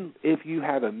 even if you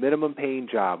have a minimum paying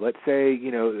job, let's say,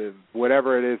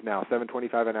 whatever it is now,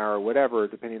 $7.25 an hour, whatever,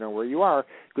 depending on where you are,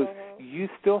 because you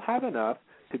still have enough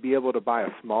to be able to buy a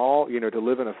small, to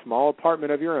live in a small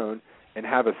apartment of your own and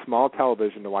have a small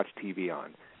television to watch TV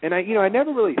on. And I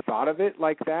never really thought of it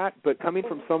like that, but coming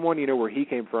from someone, where he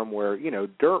came from, where,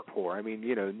 dirt poor,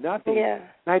 nothing. Yeah.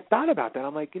 And I thought about that.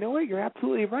 I'm like, you know what, you're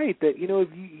absolutely right that,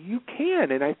 you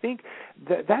can. And I think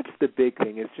that's the big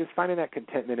thing is just finding that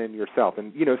contentment in yourself.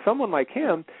 And, someone like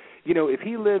him, if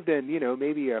he lived in,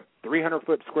 maybe a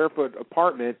 300-foot, square-foot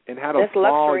apartment and had a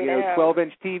small,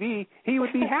 12-inch TV, he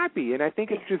would be happy. And I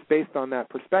think it's just based on that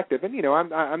perspective. And,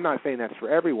 I'm not saying that's for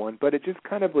everyone, but it just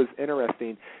kind of was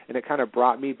interesting, and it kind of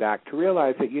brought me back to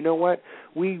realize that,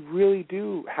 we really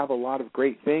do have a lot of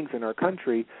great things in our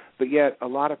country, but yet a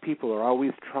lot of people are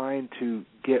always trying to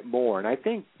get more. And I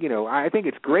think, I think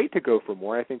it's great to go for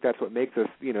more. I think that's what makes us,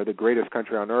 the greatest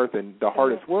country on earth and the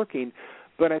hardest working.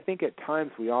 But I think at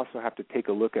times we also have to take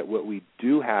a look at what we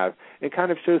do have and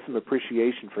kind of show some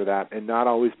appreciation for that and not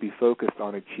always be focused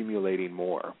on accumulating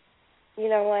more. You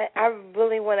know what? I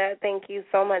really want to thank you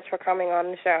so much for coming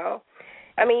on the show.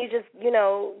 You just,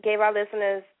 gave our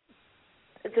listeners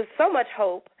just so much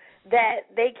hope that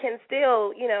they can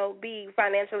still, be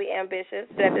financially ambitious,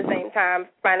 but at the same time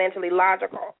financially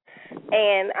logical.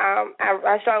 And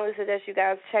I strongly suggest you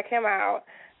guys check him out.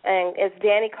 And it's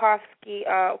Danny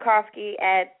Kofke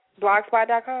at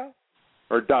blogspot.com?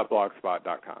 Or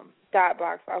 .blogspot.com.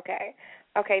 .blogspot, okay.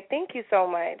 Okay, thank you so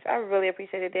much. I really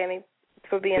appreciate it, Danny,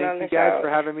 for being on the show. Thank you guys for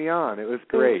having me on. It was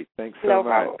great. Thanks so no much.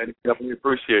 Problem. I definitely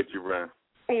appreciate you, Ren.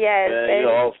 Yes. Yeah,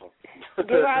 you're awesome.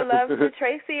 Give our love to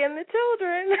Tracy and the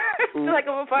children. I feel like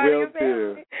I'm a part of your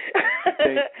family.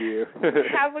 Thank you.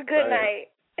 Have a good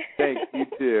night. Thanks. You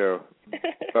too.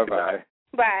 Bye-bye.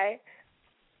 Bye.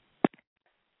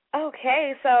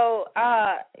 Okay, so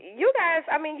you guys,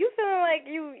 you feeling like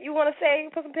you want to say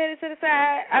put some pennies to the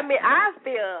side? I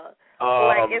feel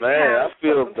like it's time. I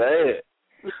feel bad.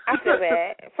 I feel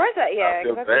bad. First, yeah,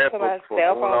 because I just put my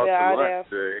cell phone out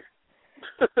there.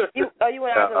 You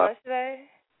went out to lunch today?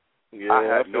 Yeah, I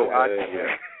had no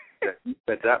idea that you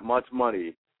spent that much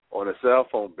money on a cell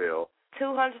phone bill.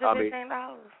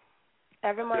 $215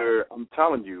 every month. I'm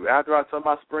telling you, after I took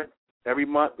my Sprint every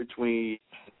month between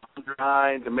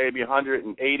 $109 to maybe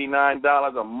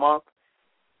 $189 a month.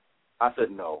 I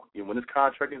said no. And when this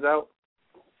contract is out,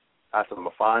 I said I'm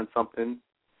going to find something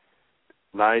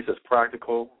nice, that's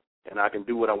practical, and I can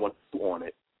do what I want to do on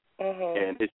it.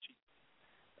 And it's cheap.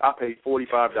 I pay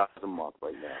 $45 a month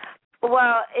right now.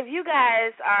 Well, if you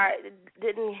guys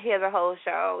didn't hear the whole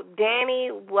show,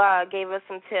 Danny gave us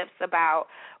some tips about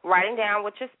writing down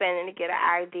what you're spending to get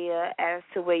an idea as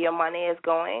to where your money is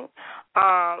going,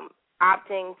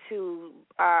 opting to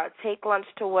take lunch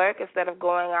to work instead of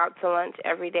going out to lunch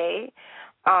every day,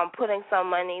 putting some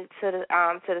money to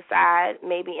the side,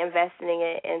 maybe investing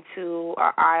it into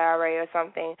an IRA or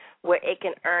something where it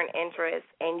can earn interest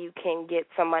and you can get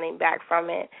some money back from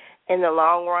it in the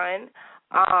long run.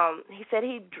 He said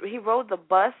he rode the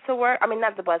bus to work. I mean,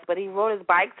 not the bus, but he rode his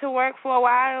bike to work for a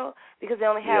while because they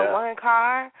only had one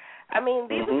car. I mean,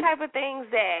 these are the type of things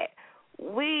that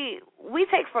we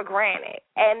take for granted.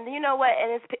 And you know what?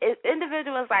 And it's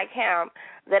individuals like him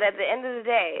that at the end of the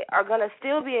day are going to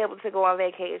still be able to go on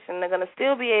vacation. They're going to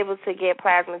still be able to get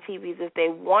plasma TVs if they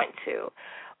want to.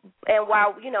 And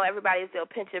while, everybody's still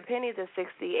pinching pennies at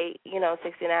 68,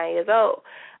 69 years old,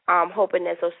 hoping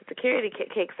that Social Security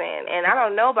kicks in. And I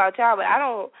don't know about y'all, but I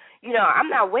don't, I'm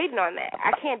not waiting on that.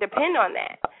 I can't depend on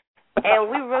that.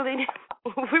 And we really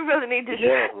need to.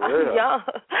 Yeah,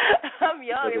 I'm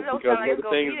young. It don't because sound like it's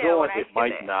going to be there. It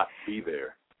might not be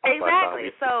there.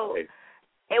 Exactly. So,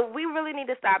 and we really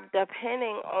need to stop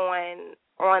depending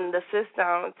on the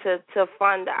system to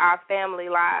fund our family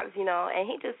lives. And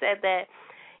he just said that.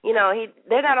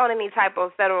 They're not on any type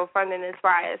of federal funding as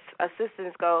far as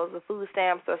assistance goes, the food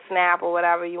stamps or SNAP or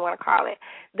whatever you want to call it.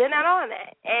 They're not on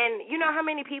that. And you know how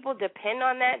many people depend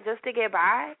on that just to get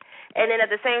by? And then at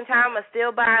the same time are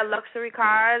still buying luxury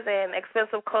cars and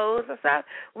expensive clothes and stuff?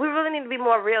 We really need to be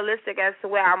more realistic as to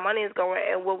where our money is going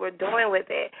and what we're doing with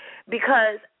it.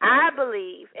 Because I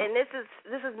believe, and this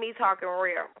is me talking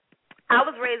real, I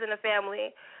was raised in a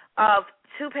family of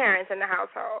two parents in the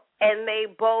household, and they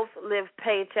both live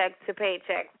paycheck to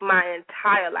paycheck my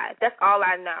entire life. That's all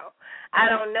I know. I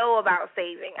don't know about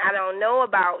saving. I don't know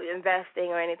about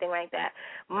investing or anything like that.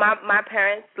 My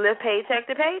parents live paycheck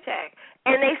to paycheck,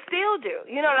 and they still do.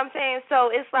 You know what I'm saying? So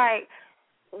it's like,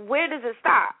 where does it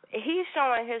stop? He's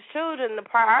showing his children the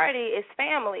priority is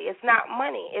family. It's not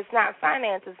money. It's not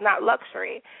finance. It's not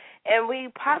luxury. And we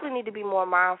probably need to be more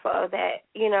mindful of that,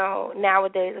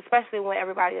 nowadays, especially when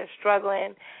everybody is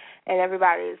struggling and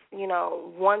everybody's,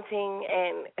 wanting.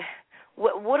 And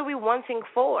what are we wanting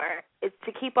for? It's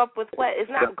to keep up with what? It's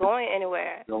not going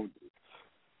anywhere.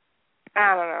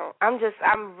 I don't know. I'm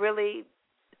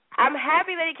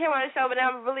happy that he came on the show, but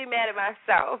I'm really mad at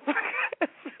myself.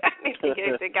 I need to get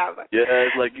it together. Yeah,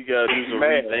 it's like you got to do some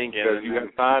rethinking. Because you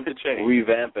have time to change.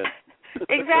 Revamping.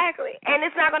 Exactly. And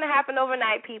it's not going to happen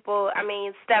overnight, people. I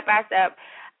mean, step by step.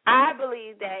 I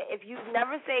believe that if you've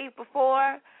never saved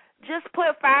before, just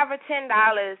put $5 or $10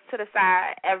 to the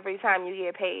side every time you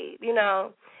get paid.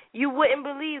 You wouldn't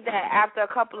believe that after a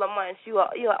couple of months you'll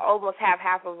almost have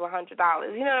half of $100.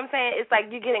 You know what I'm saying? It's like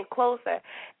you're getting closer.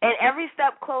 And every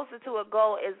step closer to a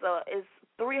goal is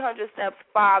 300 steps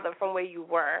farther from where you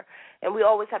were. And we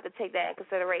always have to take that in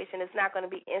consideration. It's not going to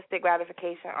be instant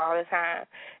gratification all the time.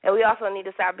 And we also need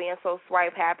to stop being so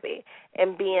swipe happy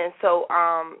and being so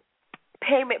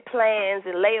payment plans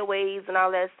and layaways and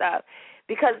all that stuff,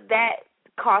 because that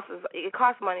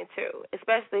costs money too,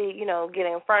 especially,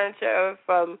 getting furniture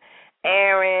from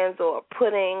errands or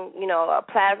putting, a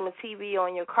plasma TV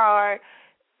on your card.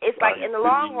 It's like in the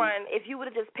long run, if you would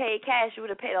have just paid cash, you would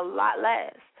have paid a lot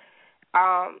less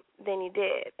than you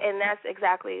did. And that's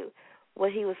exactly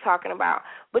what he was talking about.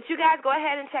 But you guys go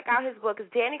ahead and check out his book.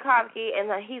 It's Danny Kofke, and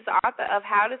he's the author of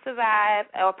How to Survive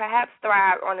or Perhaps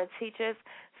Thrive on a Teacher's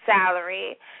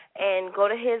Salary. And go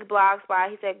to his blog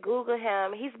spot. He said Google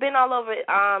him. He's been all over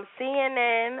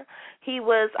CNN. He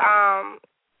was on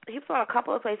a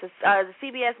couple of places. The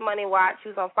CBS Money Watch. He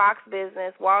was on Fox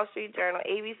Business, Wall Street Journal,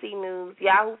 ABC News,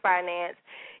 Yahoo Finance.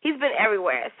 He's been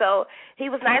everywhere. So he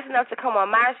was nice enough to come on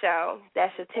my show.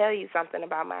 That should tell you something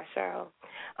about my show.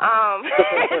 And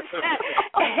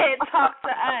talk to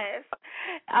us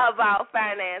about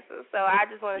finances. So I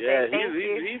just want to say thank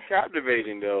you. He's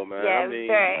captivating, though, man. Yeah,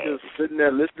 very. Just sitting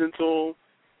there listening to him.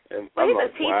 And well, he's like,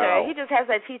 a teacher. wow. He just has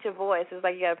that teacher voice. It's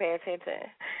like you got to pay attention.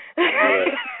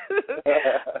 Yeah.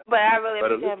 But I really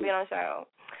appreciate him being on the show.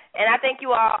 And I thank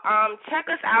you all.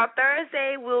 Check us out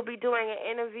Thursday. We'll be doing an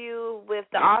interview with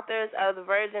the authors of The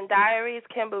Virgin Diaries,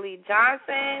 Kimberly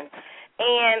Johnson.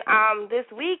 And this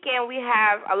weekend we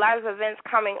have a lot of events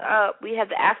coming up. We have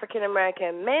the African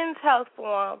American Men's Health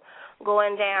Forum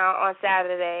going down on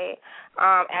Saturday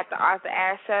at the Arthur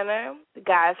Ashe Center. The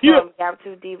guys from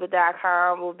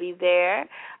Gap2Diva.com will be there.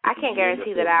 I can't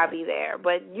guarantee that I'll be there,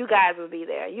 but you guys will be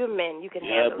there. You're men. You can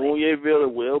handle it. Yeah,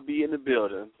 Booyah will be in the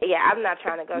building. Yeah, I'm not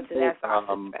trying to go to that.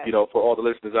 For all the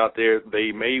listeners out there,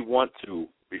 they may want to,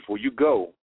 before you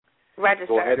go, register.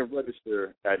 Go ahead and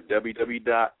register at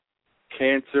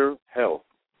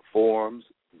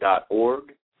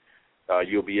www.cancerhealthforums.org.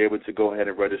 You'll be able to go ahead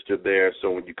and register there.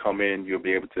 So when you come in, you'll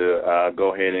be able to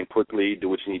go ahead and quickly do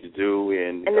what you need to do.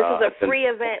 And this is a free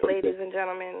event, ladies and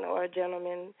gentlemen, or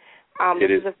gentlemen. This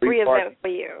is a free event for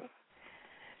you.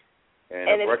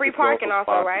 And it's free parking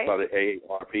also, right? By the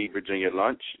AARP Virginia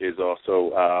Lunch is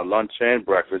also lunch and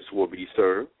breakfast will be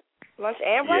served. Lunch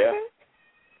and breakfast?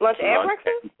 Lunch and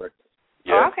breakfast?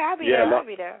 Yeah. Oh, okay, I'll be there. I'll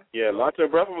be there. Yeah, lunch and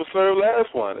breakfast was served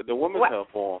last one at the Women's Health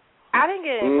Forum. I didn't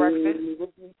get any breakfast.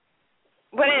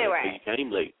 But anyway. You came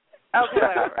late. Okay,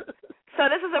 whatever. So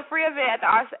this is a free event at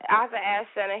the Arthur Ashe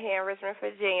Center here in Richmond,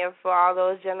 Virginia for all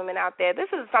those gentlemen out there.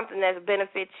 This is something that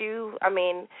benefits you. I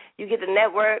mean, you get the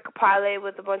network, parlay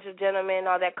with a bunch of gentlemen,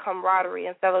 all that camaraderie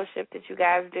and fellowship that you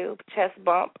guys do, chest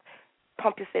bump,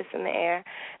 pump your fists in the air.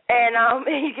 And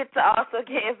you get to also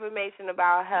get information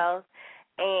about health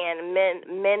and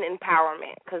men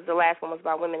empowerment, because the last one was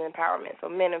about women empowerment, so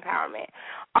men empowerment.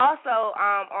 Also,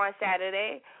 on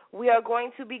Saturday, we are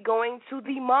going to be going to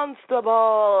the Monster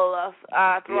Ball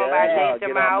thrown by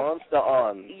Jason Mouse. Monster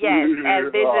on. Yes,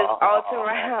 at Visions Ultra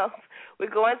Round. We're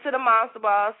going to the Monster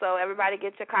Ball, so everybody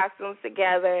get your costumes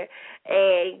together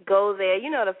and go there. You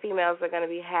know the females are going to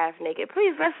be half naked.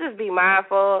 Please, let's just be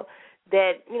mindful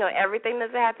that, everything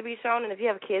doesn't have to be shown. And if you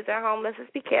have kids at home, let's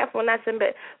just be careful not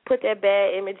to put that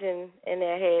bad image in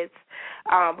their heads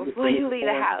before you leave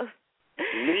the house.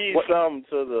 Leave some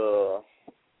to the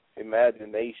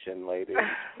imagination, ladies.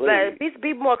 But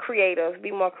be more creative.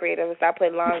 Be more creative and stop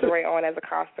putting lingerie on as a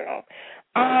costume.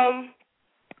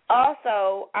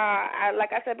 Also,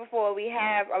 like I said before, we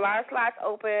have a lot of slots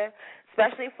open,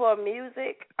 especially for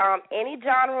music. Any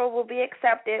genre will be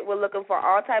accepted. We're looking for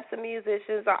all types of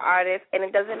musicians or artists, and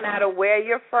it doesn't matter where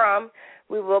you're from.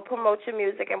 We will promote your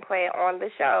music and play it on the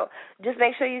show. Just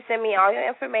make sure you send me all your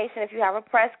information if you have a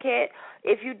press kit.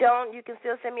 If you don't, you can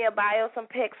still send me a bio, some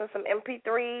pics, and some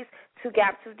MP3s to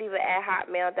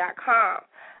gap2diva@hotmail.com.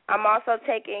 I'm also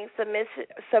taking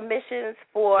submissions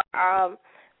for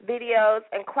videos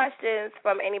and questions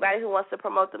from anybody who wants to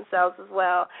promote themselves as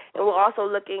well. And we're also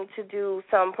looking to do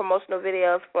some promotional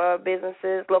videos for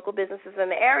businesses, local businesses in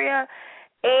the area,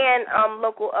 and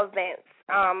local events.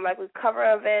 Like we cover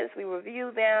events, we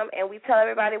review them, and we tell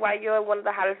everybody why you're one of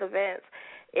the hottest events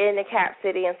in the Cap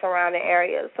City and surrounding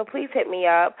areas. So please hit me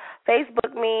up.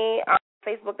 Facebook me,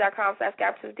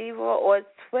 facebook.com/Gap2Diva, or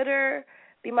Twitter.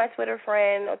 Be my Twitter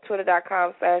friend, or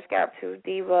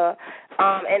twitter.com/Gap2Diva.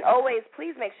 And always,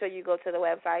 please make sure you go to the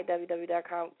website,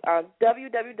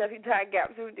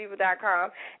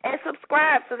 www.gap2diva.com, and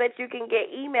subscribe so that you can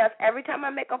get emails. Every time I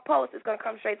make a post, it's going to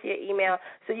come straight to your email,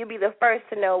 so you'll be the first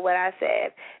to know what I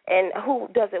said. And who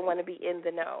doesn't want to be in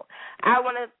the know? I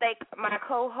want to thank my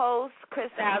co-hosts,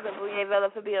 Chris Styles and Booyah Villa,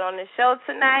 for being on the show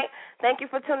tonight. Thank you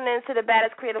for tuning in to the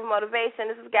Baddest Creative Motivation.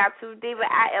 This is Gap2Diva.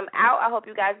 I am out. I hope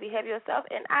you guys behave yourself,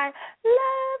 and I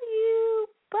love you.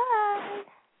 Bye.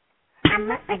 I'm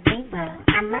a diva.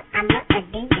 I'm a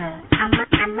diva. I'm a